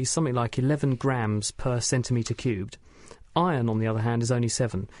lead weighs something like 11 grams per centimetre cubed. Iron, on the other hand, is only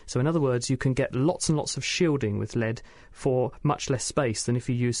 7. So in other words, you can get lots and lots of shielding with lead for much less space than if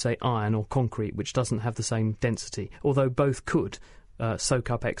you use, say, iron or concrete, which doesn't have the same density, although both could soak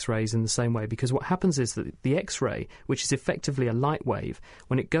up X-rays in the same way, because what happens is that the X-ray, which is effectively a light wave,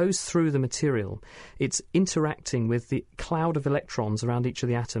 when it goes through the material, it's interacting with the cloud of electrons around each of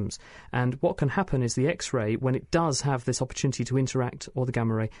the atoms. And what can happen is the X-ray, when it does have this opportunity to interact, or the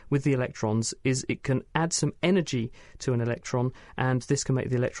gamma ray, with the electrons, is it can add some energy to an electron, and this can make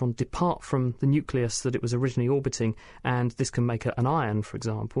the electron depart from the nucleus that it was originally orbiting, and this can make an ion, for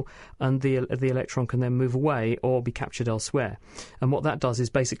example, and the electron can then move away or be captured elsewhere. And what that does is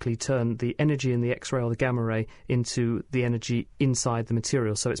basically turn the energy in the X-ray or the gamma ray into the energy inside the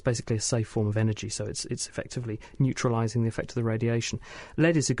material. So it's basically a safe form of energy. So it's effectively neutralising the effect of the radiation.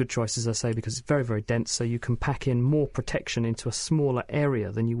 Lead is a good choice, as I say, because it's very, very dense, so you can pack in more protection into a smaller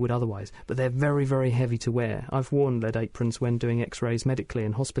area than you would otherwise. But they're very, very heavy to wear. I've worn lead aprons when doing X-rays medically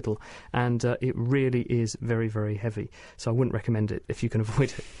in hospital, and it really is very, very heavy. So I wouldn't recommend it if you can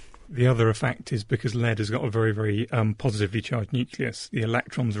avoid it. The other effect is because lead has got a very, very positively charged nucleus, the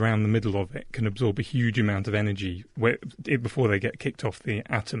electrons around the middle of it can absorb a huge amount of energy before they get kicked off the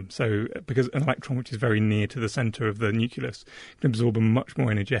atom. So because an electron, which is very near to the centre of the nucleus, can absorb a much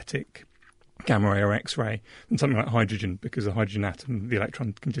more energetic gamma ray or X-ray than something like hydrogen, because the hydrogen atom, the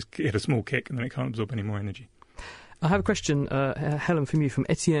electron can just get a small kick and then it can't absorb any more energy. I have a question, Helen, from you, from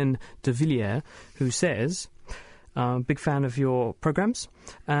Etienne de Villiers, who says, big fan of your programmes,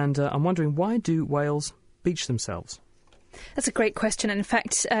 and I'm wondering, why do whales beach themselves? That's a great question. And in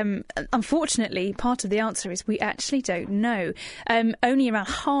fact, unfortunately, part of the answer is we actually don't know. Only around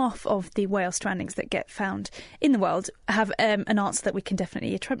half of the whale strandings that get found in the world have an answer that we can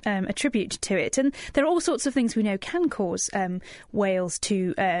definitely attribute to it. And there are all sorts of things we know can cause whales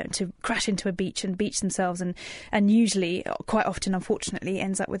to crash into a beach and beach themselves, and usually, quite often, unfortunately,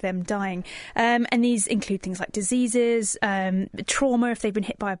 ends up with them dying. And these include things like diseases, trauma if they've been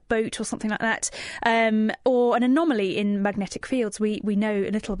hit by a boat or something like that, or an anomaly in magnetic fields. We know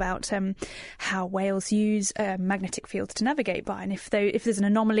a little about how whales use magnetic fields to navigate by, and if there's an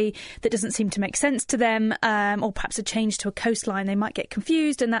anomaly that doesn't seem to make sense to them, or perhaps a change to a coastline, they might get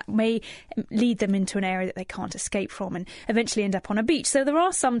confused, and that may lead them into an area that they can't escape from and eventually end up on a beach. So there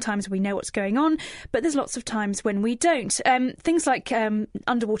are some times we know what's going on, but there's lots of times when we don't. Things like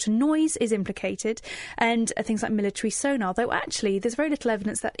underwater noise is implicated, and things like military sonar, though actually there's very little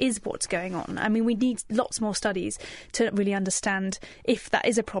evidence that is what's going on. I mean, we need lots more studies to really understand if that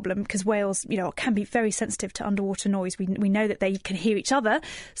is a problem, because whales, can be very sensitive to underwater noise. We know that they can hear each other,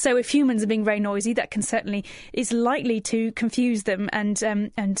 so if humans are being very noisy, that can certainly is likely to confuse them and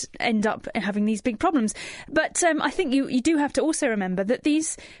end up having these big problems. But I think you do have to also remember that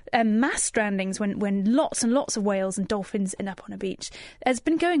these mass strandings, when lots and lots of whales and dolphins end up on a beach, has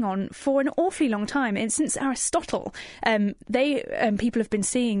been going on for an awfully long time, and since Aristotle, people have been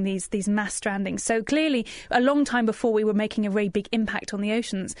seeing these mass strandings. So clearly, a long time before we were making a very big impact on the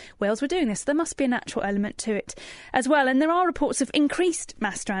oceans, whales were doing this. There must be a natural element to it as well. And there are reports of increased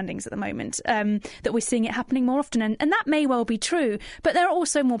mass strandings at the moment, that we're seeing it happening more often. And that may well be true, but there are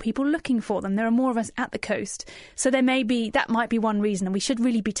also more people looking for them. There are more of us at the coast. So that might be one reason. And we should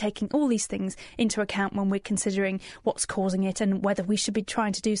really be taking all these things into account when we're considering what's causing it and whether we should be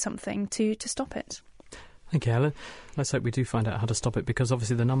trying to do something to stop it. Thank you, Helen. Let's hope we do find out how to stop it, because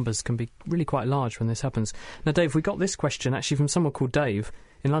obviously the numbers can be really quite large when this happens. Now, Dave, we got this question actually from someone called Dave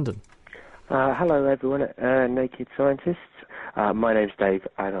in London. Hello everyone at Naked Scientists. My name's Dave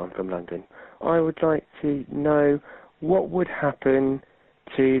and I'm from London. I would like to know what would happen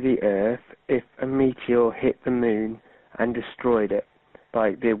to the Earth if a meteor hit the moon and destroyed it,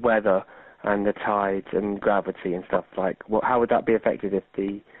 like the weather and the tides and gravity and stuff. How would that be affected if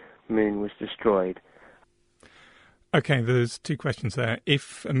the moon was destroyed? Okay, there's two questions there.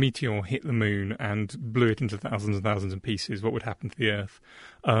 If a meteor hit the moon and blew it into thousands and thousands of pieces, what would happen to the Earth?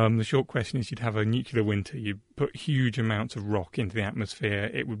 The short question is you'd have a nuclear winter. You'd put huge amounts of rock into the atmosphere.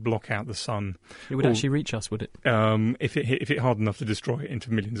 It would block out the sun. It would actually reach us, would it? If it hit hard enough to destroy it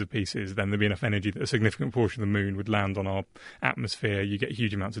into millions of pieces, then there'd be enough energy that a significant portion of the moon would land on our atmosphere. You get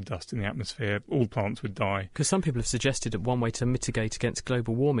huge amounts of dust in the atmosphere. All plants would die. Because some people have suggested that one way to mitigate against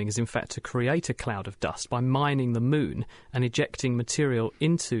global warming is, in fact, to create a cloud of dust by mining the moon and ejecting material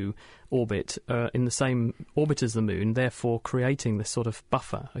into orbit in the same orbit as the moon, therefore creating this sort of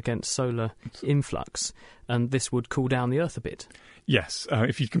buffer against solar influx, and this would cool down the Earth a bit. Yes,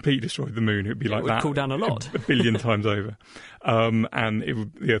 if you completely destroyed the moon, it would be like that. It would cool down a lot. A billion times over. And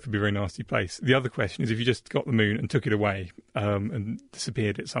the Earth would be a very nasty place. The other question is if you just got the moon and took it away and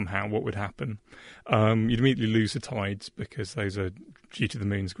disappeared it somehow, what would happen? You'd immediately lose the tides because those are due to the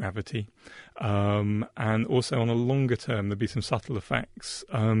moon's gravity. And also on a longer term, there'd be some subtle effects.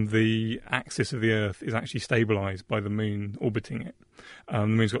 The axis of the Earth is actually stabilised by the moon orbiting it. The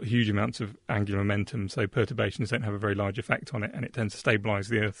moon's got huge amounts of angular momentum, so perturbations don't have a very large effect on it, and it tends to stabilise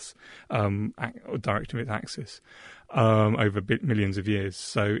the Earth's direction of its axis over millions of years.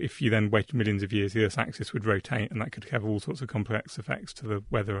 So if you then waited millions of years, the Earth's axis would rotate, and that could have all sorts of complex effects to the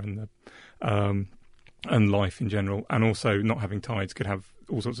weather and and life in general. And also not having tides could have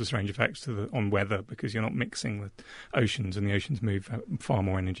all sorts of strange effects on weather because you're not mixing the oceans, and the oceans move far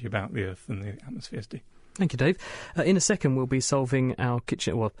more energy about the Earth than the atmospheres do. Thank you, Dave. In a second, we'll be solving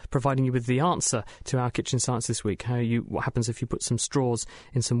providing you with the answer to our kitchen science this week. What happens if you put some straws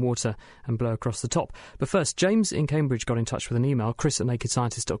in some water and blow across the top. But first, James in Cambridge got in touch with an email,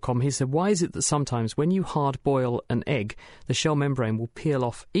 chris@nakedscientist.com. He said, why is it that sometimes when you hard boil an egg, the shell membrane will peel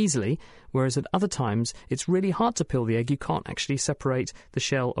off easily, whereas at other times it's really hard to peel the egg? You can't actually separate the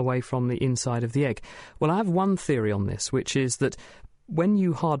shell away from the inside of the egg. Well, I have one theory on this, which is that when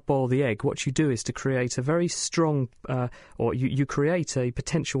you hard-boil the egg, what you do is to create a very strong, you create a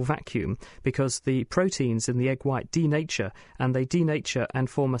potential vacuum because the proteins in the egg white denature, and they denature and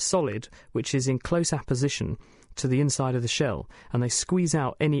form a solid which is in close apposition to the inside of the shell, and they squeeze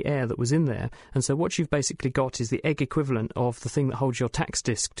out any air that was in there. And so what you've basically got is the egg equivalent of the thing that holds your tax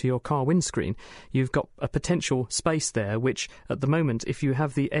disc to your car windscreen. You've got a potential space there which at the moment, if you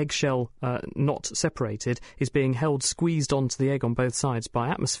have the eggshell not separated, is being held squeezed onto the egg on both sides by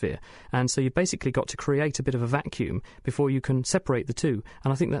atmosphere. And so you've basically got to create a bit of a vacuum before you can separate the two.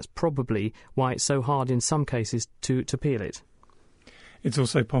 And I think that's probably why it's so hard in some cases to peel it. It's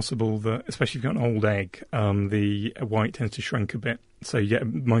also possible that, especially if you've got an old egg, the white tends to shrink a bit. So you get a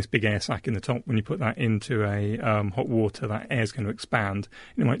nice big air sac in the top. When you put that into a hot water, that air's going to expand.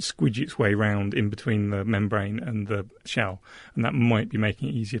 And it might squidge its way round in between the membrane and the shell. And that might be making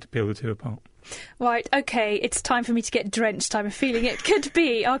it easier to peel the two apart. Right, OK, it's time for me to get drenched. I'm feeling it could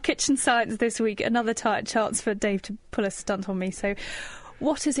be our kitchen science this week. Another chance for Dave to pull a stunt on me. So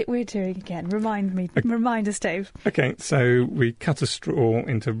what is it we're doing again? Remind us, Dave. OK, so we cut a straw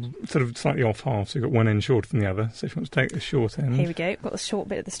into sort of slightly off half, so you've got one end shorter than the other. So if you want to take the short end. Here we go, got the short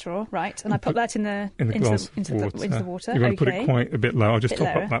bit of the straw, right, and I put that into the water. You want to put it quite a bit low. I'll just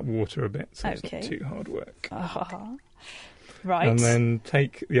top lower. Up that water a bit so it's not too hard work. Right. And then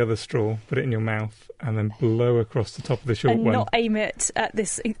take the other straw, put it in your mouth, and then blow across the top of the short one. And not aim it at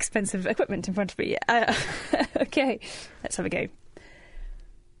this expensive equipment in front of me. OK, let's have a go.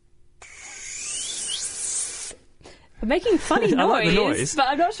 I'm making funny I like the noise, but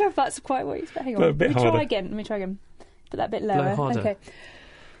I'm not sure if that's quite what you expect. Hang on, let me try again. Put that bit lower. Blow harder. Okay.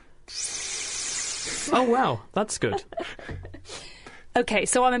 Oh wow, that's good. OK,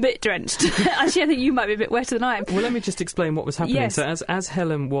 so I'm a bit drenched. Actually, I think you might be a bit wetter than I am. Well, let me just explain what was happening. Yes. So as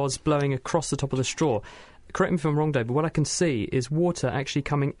Helen was blowing across the top of the straw, correct me if I'm wrong, Dave, but what I can see is water actually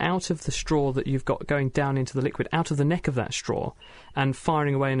coming out of the straw that you've got going down into the liquid, out of the neck of that straw, and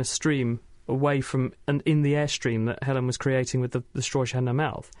firing away in a stream away from and in the airstream that Helen was creating with the straw she had in her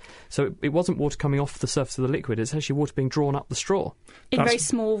mouth. So it wasn't water coming off the surface of the liquid, it's actually water being drawn up the straw. In very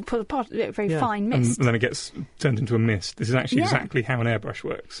small, very fine mist. And then it gets turned into a mist. This is actually exactly how an airbrush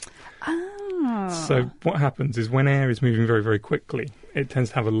works. Oh. So what happens is when air is moving very, very quickly, it tends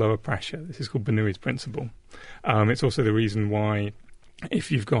to have a lower pressure. This is called Bernoulli's principle. It's also the reason why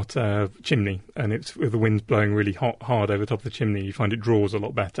if you've got a chimney and it's with the wind's blowing really hard over the top of the chimney, you find it draws a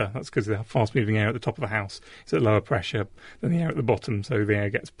lot better. That's because the fast-moving air at the top of the house is at lower pressure than the air at the bottom, so the air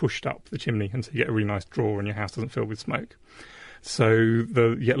gets pushed up the chimney, and so you get a really nice draw and your house doesn't fill with smoke. So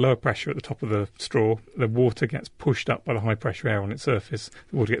you get lower pressure at the top of the straw, the water gets pushed up by the high pressure air on its surface,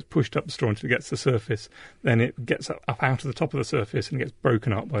 the water gets pushed up the straw until it gets to the surface, then it gets up out of the top of the surface and gets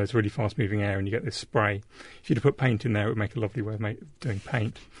broken up by this really fast moving air, and you get this spray. If you'd put paint in there, it would make a lovely way of doing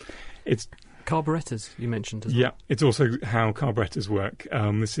paint. It's carburettors you mentioned as well. Yeah, it's also how carburettors work.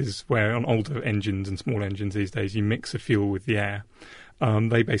 This is where on older engines and small engines these days you mix the fuel with the air.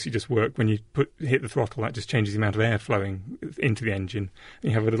 They basically just work when you hit the throttle. That just changes the amount of air flowing into the engine.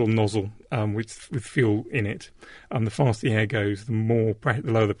 And you have a little nozzle with fuel in it. The faster the air goes, the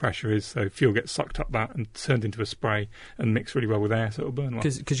lower the pressure is. So fuel gets sucked up that and turned into a spray and mixed really well with air, so it'll burn well.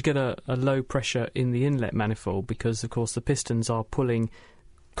 Because you get a low pressure in the inlet manifold because, of course, the pistons are pulling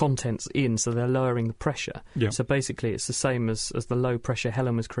contents in, so they're lowering the pressure. Yeah. So basically it's the same as the low pressure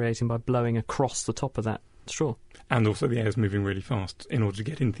Helen was creating by blowing across the top of that straw. And also the air is moving really fast in order to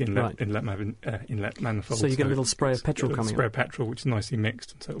get into the inlet manifold. So you get a little spray of petrol coming up. A spray of petrol, which is nicely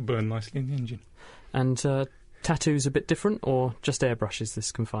mixed, so it'll burn nicely in the engine. And tattoos a bit different, or just airbrushes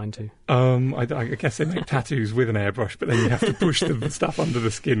this confined to? I guess they make tattoos with an airbrush, but then you have to push the stuff under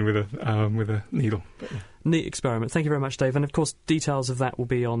the skin with a needle. But, yeah. Neat experiment. Thank you very much, Dave. And of course, details of that will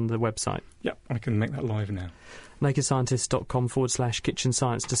be on the website. Yep, I can make that live now. nakedscientist.com/kitchen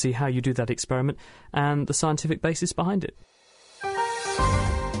science to see how you do that experiment and the scientific basis behind it.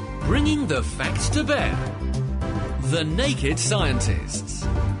 Bringing the facts to bear. The Naked Scientists.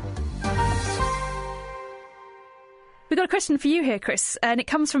 We've got a question for you here, Chris, and it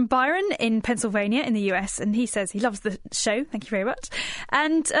comes from Byron in Pennsylvania in the US, and he says he loves the show, thank you very much,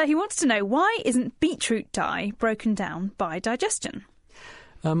 and he wants to know, why isn't beetroot dye broken down by digestion?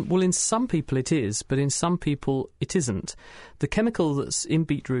 Well, in some people it is, but in some people it isn't. The chemical that's in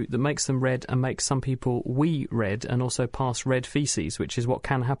beetroot that makes them red and makes some people wee red and also pass red faeces, which is what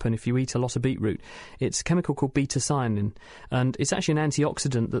can happen if you eat a lot of beetroot, it's a chemical called beta-cyanin, and it's actually an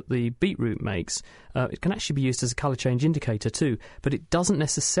antioxidant that the beetroot makes. It can actually be used as a colour change indicator too, but it doesn't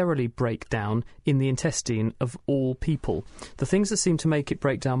necessarily break down in the intestine of all people. The things that seem to make it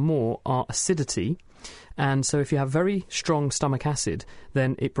break down more are acidity. And so if you have very strong stomach acid,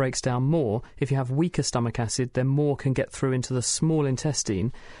 then it breaks down more. If you have weaker stomach acid, then more can get through into the small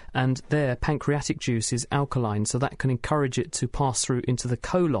intestine, and there pancreatic juice is alkaline, so that can encourage it to pass through into the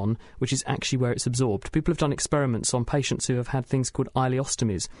colon, which is actually where it's absorbed. People have done experiments on patients who have had things called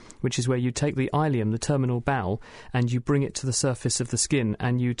ileostomies, which is where you take the ileum, the terminal bowel, and you bring it to the surface of the skin,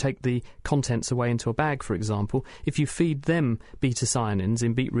 and you take the contents away into a bag, for example. If you feed them beta-cyanins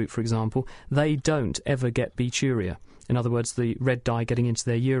in beetroot, for example, they don't ever get beeturia. In other words, the red dye getting into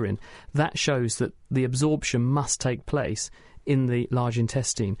their urine. That shows that the absorption must take place in the large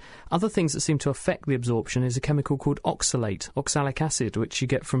intestine. Other things that seem to affect the absorption is a chemical called oxalic acid, which you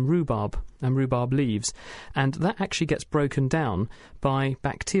get from rhubarb and rhubarb leaves, and that actually gets broken down by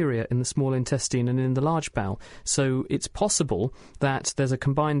bacteria in the small intestine and in the large bowel. So it's possible that there's a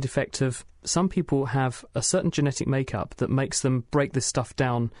combined effect of some people have a certain genetic makeup that makes them break this stuff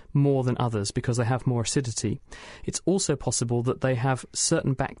down more than others because they have more acidity. It's also possible that they have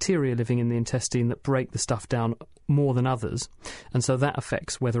certain bacteria living in the intestine that break the stuff down more than others, and so that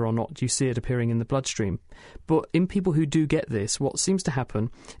affects whether or not you see it appearing in the bloodstream. But in people who do get this, what seems to happen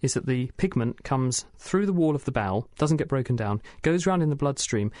is that the pigment comes through the wall of the bowel, doesn't get broken down, goes around in the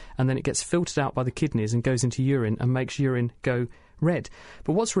bloodstream, and then it gets filtered out by the kidneys and goes into urine and makes urine go red.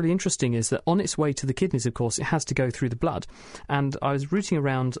 But what's really interesting is that on its way to the kidneys, of course, it has to go through the blood. And I was rooting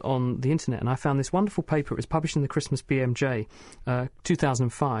around on the internet and I found this wonderful paper. It was published in the Christmas BMJ,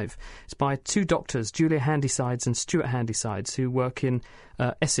 2005. It's by two doctors, Julia Handysides and Stuart Handysides, who work in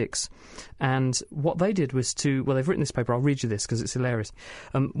Essex. And what they did was they've written this paper. I'll read you this because it's hilarious.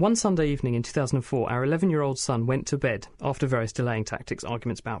 One Sunday evening in 2004, our 11-year-old son went to bed after various delaying tactics,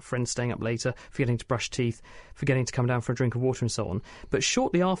 arguments about friends staying up later, forgetting to brush teeth, forgetting to come down for a drink of water and so on. But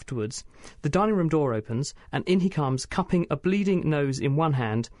shortly afterwards, the dining room door opens and in he comes, cupping a bleeding nose in one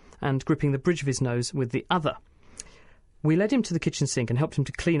hand and gripping the bridge of his nose with the other. We led him to the kitchen sink and helped him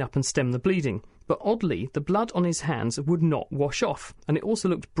to clean up and stem the bleeding. But oddly, the blood on his hands would not wash off, and it also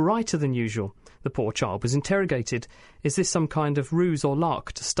looked brighter than usual. The poor child was interrogated. Is this some kind of ruse or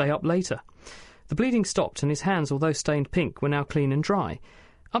lark to stay up later? The bleeding stopped, and his hands, although stained pink, were now clean and dry.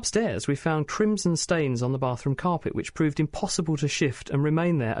 Upstairs, we found crimson stains on the bathroom carpet, which proved impossible to shift and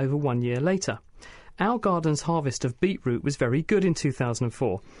remain there over 1 year later. our garden's harvest of beetroot was very good in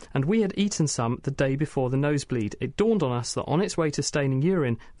 2004, and we had eaten some the day before the nosebleed. It dawned on us that on its way to staining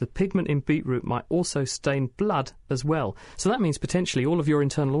urine, the pigment in beetroot might also stain blood as well. So that means potentially all of your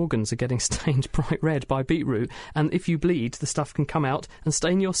internal organs are getting stained bright red by beetroot, and if you bleed, the stuff can come out and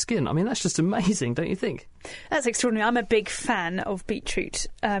stain your skin. I mean, that's just amazing, don't you think? That's extraordinary. I'm a big fan of beetroot.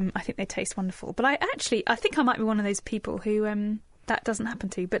 I think they taste wonderful. But I think I might be one of those people who that doesn't happen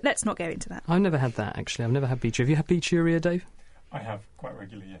to. But let's not go into that. I've never had that, actually. I've never had beetroot. Have you had beeturia, Dave? I have, quite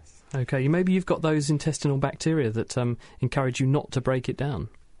regularly, yes. OK, maybe you've got those intestinal bacteria that encourage you not to break it down.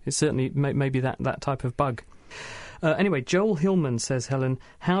 It's certainly maybe that type of bug. Anyway, Joel Hillman says, Helen,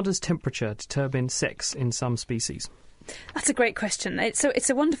 how does temperature determine sex in some species? That's a great question. It's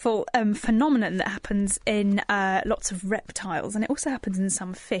a wonderful phenomenon that happens in lots of reptiles, and it also happens in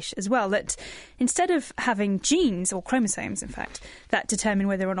some fish as well, that instead of having genes, or chromosomes in fact, that determine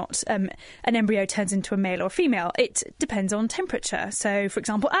whether or not an embryo turns into a male or female, it depends on temperature. So, for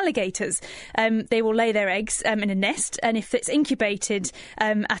example, alligators, they will lay their eggs in a nest, and if it's incubated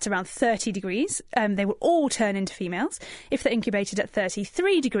at around 30 degrees, they will all turn into females. If they're incubated at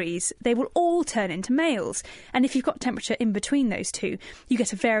 33 degrees, they will all turn into males. And if you've got temperature in between those two, you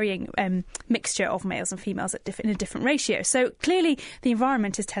get a varying mixture of males and females in a different ratio. So clearly the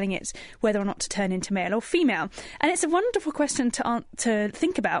environment is telling it whether or not to turn into male or female. And it's a wonderful question to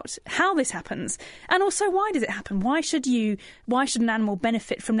think about how this happens, and also why does it happen? Why should an animal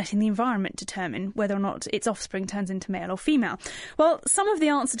benefit from letting the environment determine whether or not its offspring turns into male or female? Well, some of the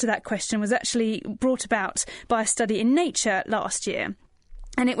answer to that question was actually brought about by a study in Nature last year.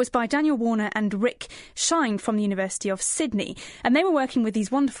 And it was by Daniel Warner and Rick Shine from the University of Sydney. And they were working with these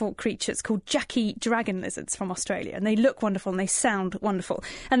wonderful creatures called Jackie dragon lizards from Australia. And they look wonderful and they sound wonderful.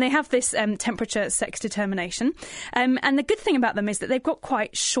 And they have this temperature sex determination. And the good thing about them is that they've got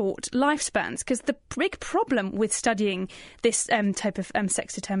quite short lifespans, because the big problem with studying this type of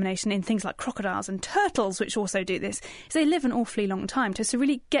sex determination in things like crocodiles and turtles, which also do this, is they live an awfully long time. To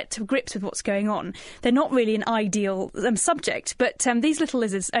really get to grips with what's going on, they're not really an ideal subject. But these little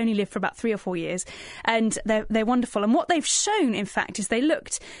lizards only live for about 3 or 4 years, and they're wonderful. And what they've shown, in fact, is they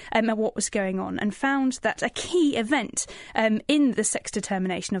looked at what was going on and found that a key event in the sex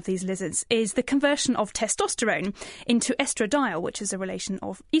determination of these lizards is the conversion of testosterone into estradiol, which is a relation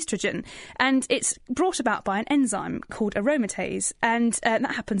of estrogen. And it's brought about by an enzyme called aromatase, and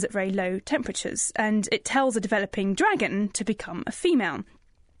that happens at very low temperatures. And it tells a developing dragon to become a female.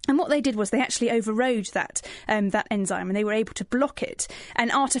 And what they did was they actually overrode that enzyme, and they were able to block it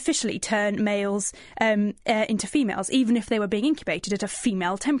and artificially turn males into females, even if they were being incubated at a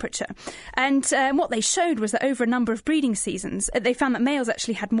female temperature. And what they showed was that over a number of breeding seasons, they found that males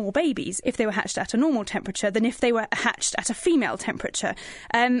actually had more babies if they were hatched at a normal temperature than if they were hatched at a female temperature.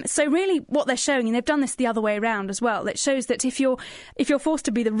 So really what they're showing, and they've done this the other way around as well, it shows that if you're forced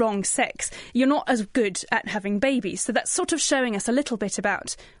to be the wrong sex, you're not as good at having babies. So that's sort of showing us a little bit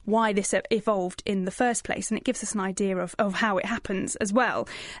about why this evolved in the first place, and it gives us an idea of how it happens as well.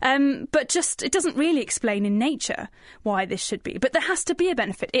 But just, it doesn't really explain in nature why this should be. But there has to be a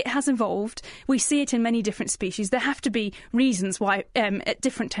benefit. It has evolved. We see it in many different species. There have to be reasons why at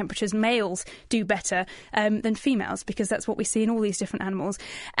different temperatures males do better than females, because that's what we see in all these different animals.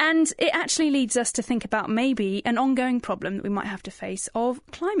 And it actually leads us to think about maybe an ongoing problem that we might have to face of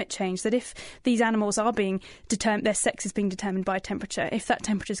climate change, that if these animals are being determined, their sex is being determined by temperature, if that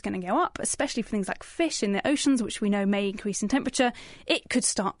temperature is going to go up, especially for things like fish in the oceans, which we know may increase in temperature, it could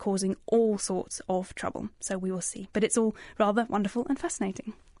start causing all sorts of trouble. So we will see. But it's all rather wonderful and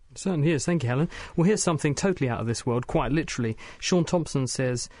fascinating. It certainly is. Thank you, Helen. Well, here's something totally out of this world, quite literally. Sean Thompson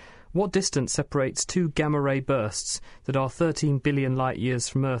says, what distance separates two gamma-ray bursts that are 13 billion light-years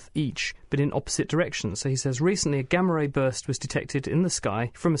from Earth each, but in opposite directions? So he says, recently a gamma-ray burst was detected in the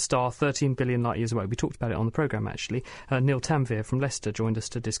sky from a star 13 billion light-years away. We talked about it on the programme, actually. Neil Tanvir from Leicester joined us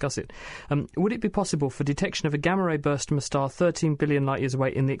to discuss it. Would it be possible for detection of a gamma-ray burst from a star 13 billion light-years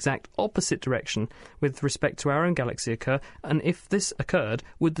away in the exact opposite direction with respect to our own galaxy occur? And if this occurred,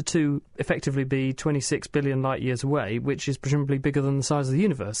 would the two effectively be 26 billion light-years away, which is presumably bigger than the size of the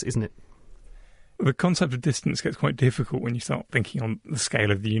universe, isn't it? The concept of distance gets quite difficult when you start thinking on the scale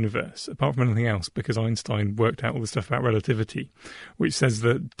of the universe, apart from anything else, because Einstein worked out all the stuff about relativity, which says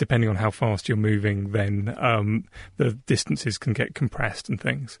that depending on how fast you're moving, then the distances can get compressed and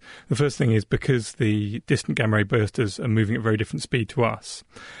things. The first thing is, because the distant gamma-ray bursters are moving at very different speed to us,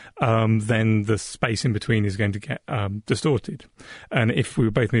 then the space in between is going to get distorted. And if we were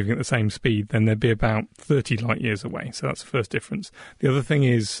both moving at the same speed, then they'd be about 30 light years away. So that's the first difference. The other thing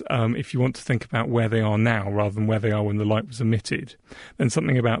is, if you want to think about where they are now rather than where they are when the light was emitted, then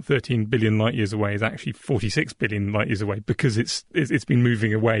something about 13 billion light years away is actually 46 billion light years away, because it's been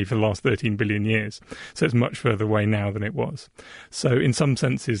moving away for the last 13 billion years. So it's much further away now than it was. So in some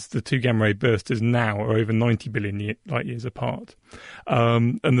senses, the two gamma ray bursters now are over 90 billion light years apart.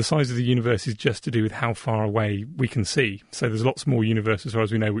 And the size of the universe is just to do with how far away we can see. So there's lots more universe as far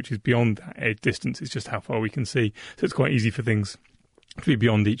as we know, which is beyond that distance. It's just how far we can see. So it's quite easy for things to be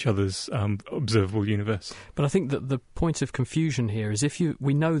beyond each other's observable universe. But I think that the point of confusion here is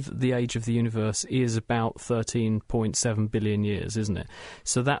we know that the age of the universe is about 13.7 billion years, isn't it?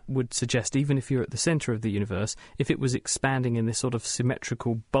 So that would suggest, even if you're at the centre of the universe, if it was expanding in this sort of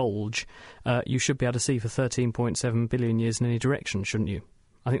symmetrical bulge, you should be able to see for 13.7 billion years in any direction, shouldn't you?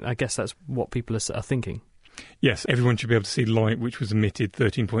 I guess that's what people are thinking. Yes, everyone should be able to see light which was emitted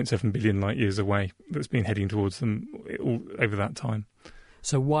 13.7 billion light years away that's been heading towards them all over that time.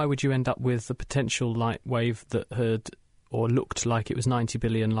 So why would you end up with a potential light wave that had or looked like it was 90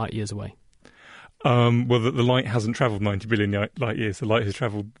 billion light years away? Well, the light hasn't travelled 90 billion light years. The light has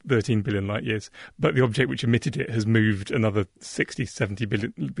travelled 13 billion light years. But the object which emitted it has moved another 60, 70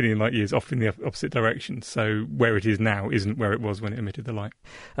 billion light years off in the opposite direction. So where it is now isn't where it was when it emitted the light.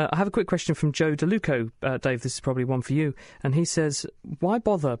 I have a quick question from Joe DeLuco. Dave, this is probably one for you. And he says, why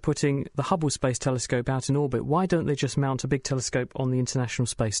bother putting the Hubble Space Telescope out in orbit? Why don't they just mount a big telescope on the International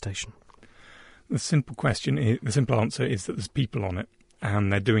Space Station? The simple answer is that there's people on it.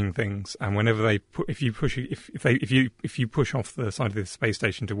 And they're doing things, and whenever if you push off the side of the space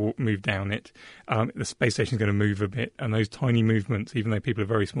station to move down it, the space station is going to move a bit, and those tiny movements, even though people are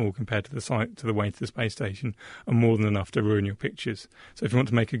very small compared to the weight of the space station, are more than enough to ruin your pictures. So if you want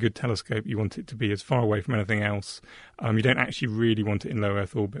to make a good telescope, you want it to be as far away from anything else. You don't actually really want it in low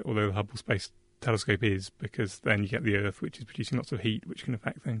Earth orbit, although the Hubble Space Telescope is, because then you get the Earth, which is producing lots of heat, which can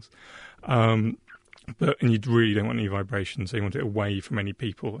affect things. And you really don't want any vibration, so you want it away from any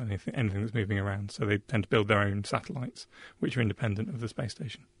people, anything that's moving around. So they tend to build their own satellites, which are independent of the space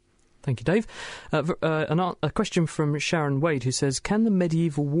station. Thank you, Dave. A question from Sharon Wade, who says, can the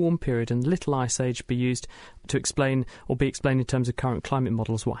medieval warm period and Little Ice Age be used to explain, or be explained in terms of current climate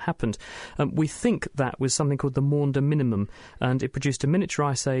models, what happened? We think that was something called the Maunder Minimum, and it produced a miniature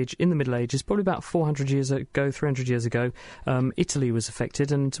ice age in the Middle Ages, probably about 400 years ago, 300 years ago. Italy was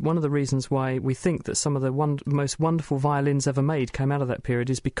affected, and one of the reasons why we think that some of the most wonderful violins ever made came out of that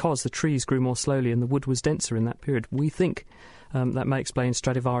period is because the trees grew more slowly and the wood was denser in that period. We think that may explain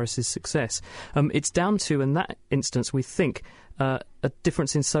Stradivarius' success. It's down to, in that instance, we think, a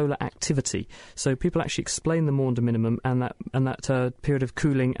difference in solar activity. So people actually explain the Maunder Minimum and that period of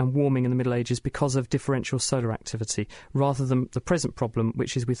cooling and warming in the Middle Ages because of differential solar activity, rather than the present problem,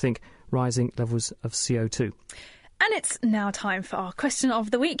 which is, we think, rising levels of CO2. And it's now time for our question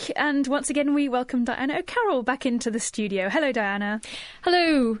of the week. And once again, we welcome Diana O'Carroll back into the studio. Hello, Diana.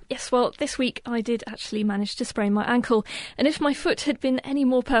 Hello. Yes, well, this week I did actually manage to sprain my ankle. And if my foot had been any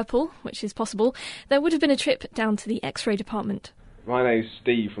more purple, which is possible, there would have been a trip down to the X-ray department. My name's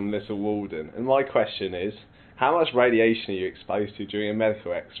Steve from Little Walden. And my question is, how much radiation are you exposed to during a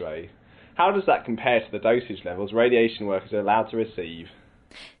medical X-ray? How does that compare to the dosage levels radiation workers are allowed to receive?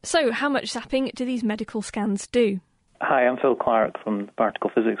 So, how much zapping do these medical scans do? Hi, I'm Phil Clark from the Particle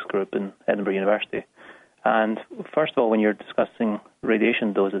Physics Group in Edinburgh University. And first of all, when you're discussing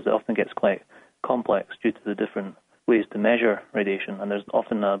radiation doses, it often gets quite complex due to the different ways to measure radiation. And there's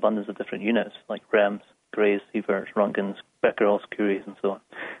often an abundance of different units, like REMS, Grays, Sieverts, Röntgens, Becquerels, Curies, and so on.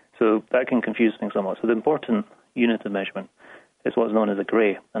 So that can confuse things somewhat. So the important unit of measurement is what's known as a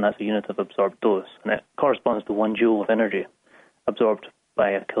Gray, and that's a unit of absorbed dose. And it corresponds to 1 joule of energy absorbed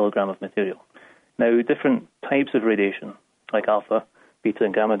by a kilogram of material. Now, different types of radiation, like alpha, beta,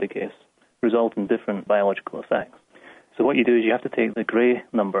 and gamma decays, result in different biological effects. So what you do is you have to take the Gray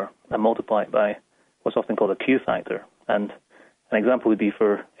number and multiply it by what's often called a Q factor. And an example would be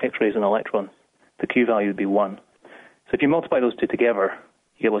for X-rays and electrons. The Q value would be 1. So if you multiply those two together,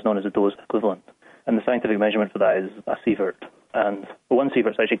 you get what's known as a dose equivalent. And the scientific measurement for that is a Sievert. And 1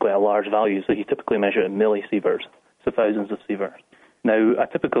 Sievert is actually quite a large value, so you typically measure it in millisieverts, so thousands of sieverts. Now, a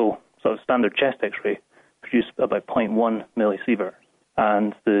typical sort of standard chest X-ray produces about 0.1 millisievert.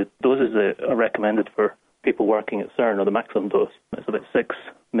 And the doses that are recommended for people working at CERN, or the maximum dose, is about 6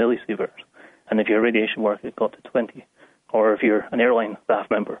 millisieverts. And if you're a radiation worker, it got to 20. Or if you're an airline staff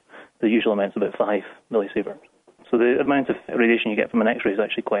member, the usual amount's about 5 millisieverts. So the amount of radiation you get from an X-ray is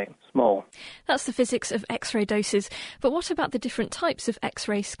actually quite small. That's the physics of X-ray doses. But what about the different types of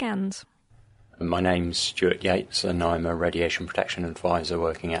X-ray scans? My name's Stuart Yates and I'm a radiation protection advisor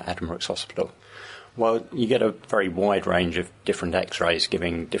working at Edinburgh's Hospital. Well, you get a very wide range of different X-rays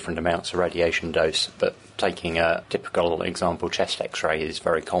giving different amounts of radiation dose, but taking a typical example, chest X-ray is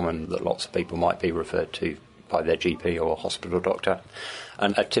very common that lots of people might be referred to by their GP or hospital doctor.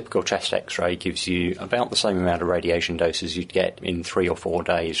 And a typical chest X-ray gives you about the same amount of radiation dose as you'd get in 3 or 4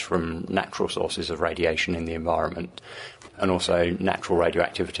 days from natural sources of radiation in the environment, and also natural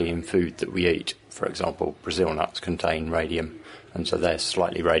radioactivity in food that we eat. For example, Brazil nuts contain radium, and so they're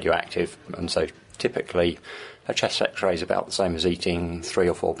slightly radioactive, and so typically a chest X-ray is about the same as eating 3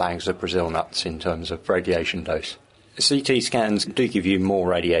 or 4 bags of Brazil nuts in terms of radiation dose. CT scans do give you more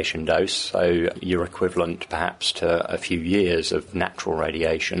radiation dose, so you're equivalent perhaps to a few years of natural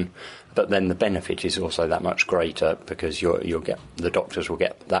radiation, but then the benefit is also that much greater because the doctors will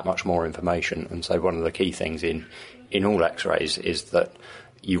get that much more information. And so one of the key things in all X-rays is that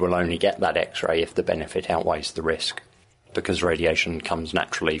you will only get that X-ray if the benefit outweighs the risk. Because radiation comes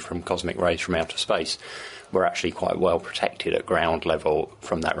naturally from cosmic rays from outer space, we're actually quite well protected at ground level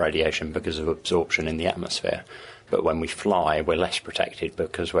from that radiation because of absorption in the atmosphere. But when we fly, we're less protected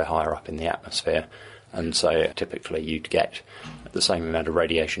because we're higher up in the atmosphere. And so typically you'd get the same amount of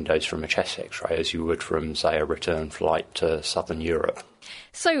radiation dose from a chest X-ray as you would from, say, a return flight to southern Europe.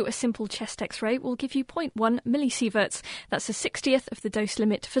 So a simple chest X-ray will give you 0.1 millisieverts. That's a 60th of the dose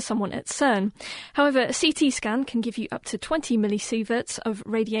limit for someone at CERN. However, a CT scan can give you up to 20 millisieverts of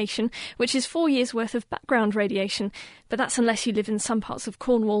radiation, which is 4 years' worth of background radiation. But that's unless you live in some parts of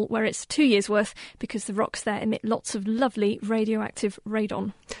Cornwall where it's 2 years' worth, because the rocks there emit lots of lovely radioactive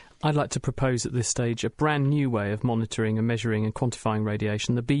radon. I'd like to propose at this stage a brand new way of monitoring and measuring and quantifying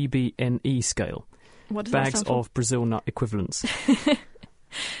radiation, the BBNE scale. What does Bags that stand for? of Brazil nut equivalents.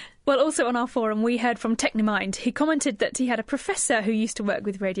 Well, also on our forum, we heard from Technomind. He commented that he had a professor who used to work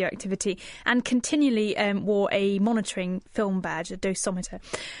with radioactivity and continually wore a monitoring film badge, a dosimeter,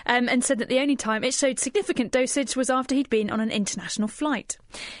 and said that the only time it showed significant dosage was after he'd been on an international flight.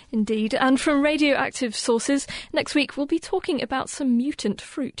 Indeed, and from radioactive sources, next week we'll be talking about some mutant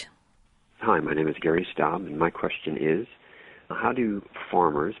fruit. Hi, my name is Gary Staub, and my question is, how do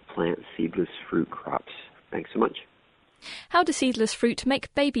farmers plant seedless fruit crops? Thanks so much. How do seedless fruit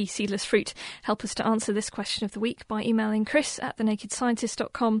make baby seedless fruit? Help us to answer this question of the week by emailing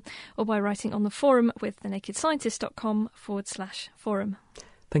chris@thenakedscientist.com or by writing on the forum with thenakedscientist.com/forum.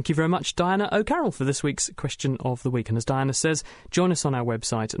 Thank you very much, Diana O'Carroll, for this week's question of the week. And as Diana says, join us on our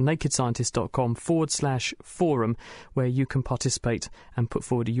website, nakedscientist.com/forum, where you can participate and put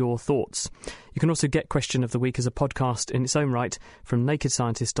forward your thoughts. You can also get Question of the Week as a podcast in its own right from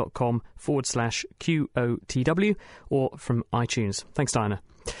nakedscientist.com/QOTW or from iTunes. Thanks, Diana.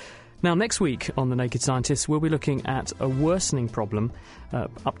 Now, next week on The Naked Scientist, we'll be looking at a worsening problem.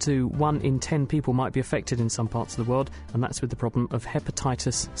 Up to 1 in 10 people might be affected in some parts of the world, and that's with the problem of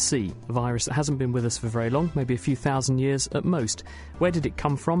hepatitis C, a virus that hasn't been with us for very long, maybe a few thousand years at most. Where did it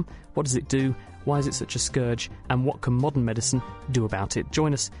come from? What does it do? Why is it such a scourge? And what can modern medicine do about it?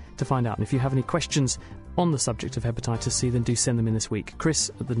 Join us to find out. And if you have any questions on the subject of hepatitis C, then do send them in this week.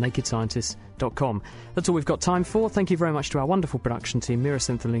 Chris@thenakedscientist.com. That's all we've got time for. Thank you very much to our wonderful production team, Mira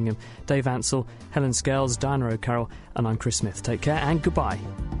Sinthalingham, Dave Ansell, Helen Scales, Diana O'Carroll, and I'm Chris Smith. Take care and goodbye.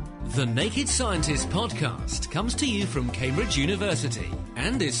 The Naked Scientist podcast comes to you from Cambridge University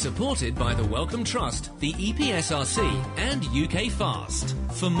and is supported by the Wellcome Trust, the EPSRC and UK FAST.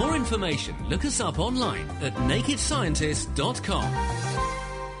 For more information, look us up online at nakedscientist.com.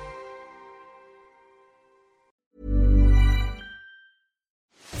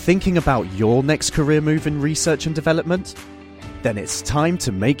 Thinking about your next career move in research and development? Then it's time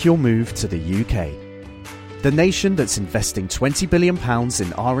to make your move to the UK. The nation that's investing £20 billion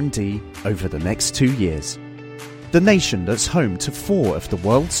in R&D over the next 2 years. The nation that's home to 4 of the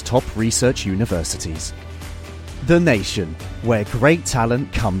world's top research universities. The nation where great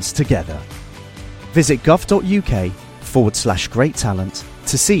talent comes together. Visit gov.uk/great talent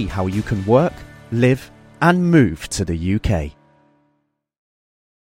to see how you can work, live and move to the UK.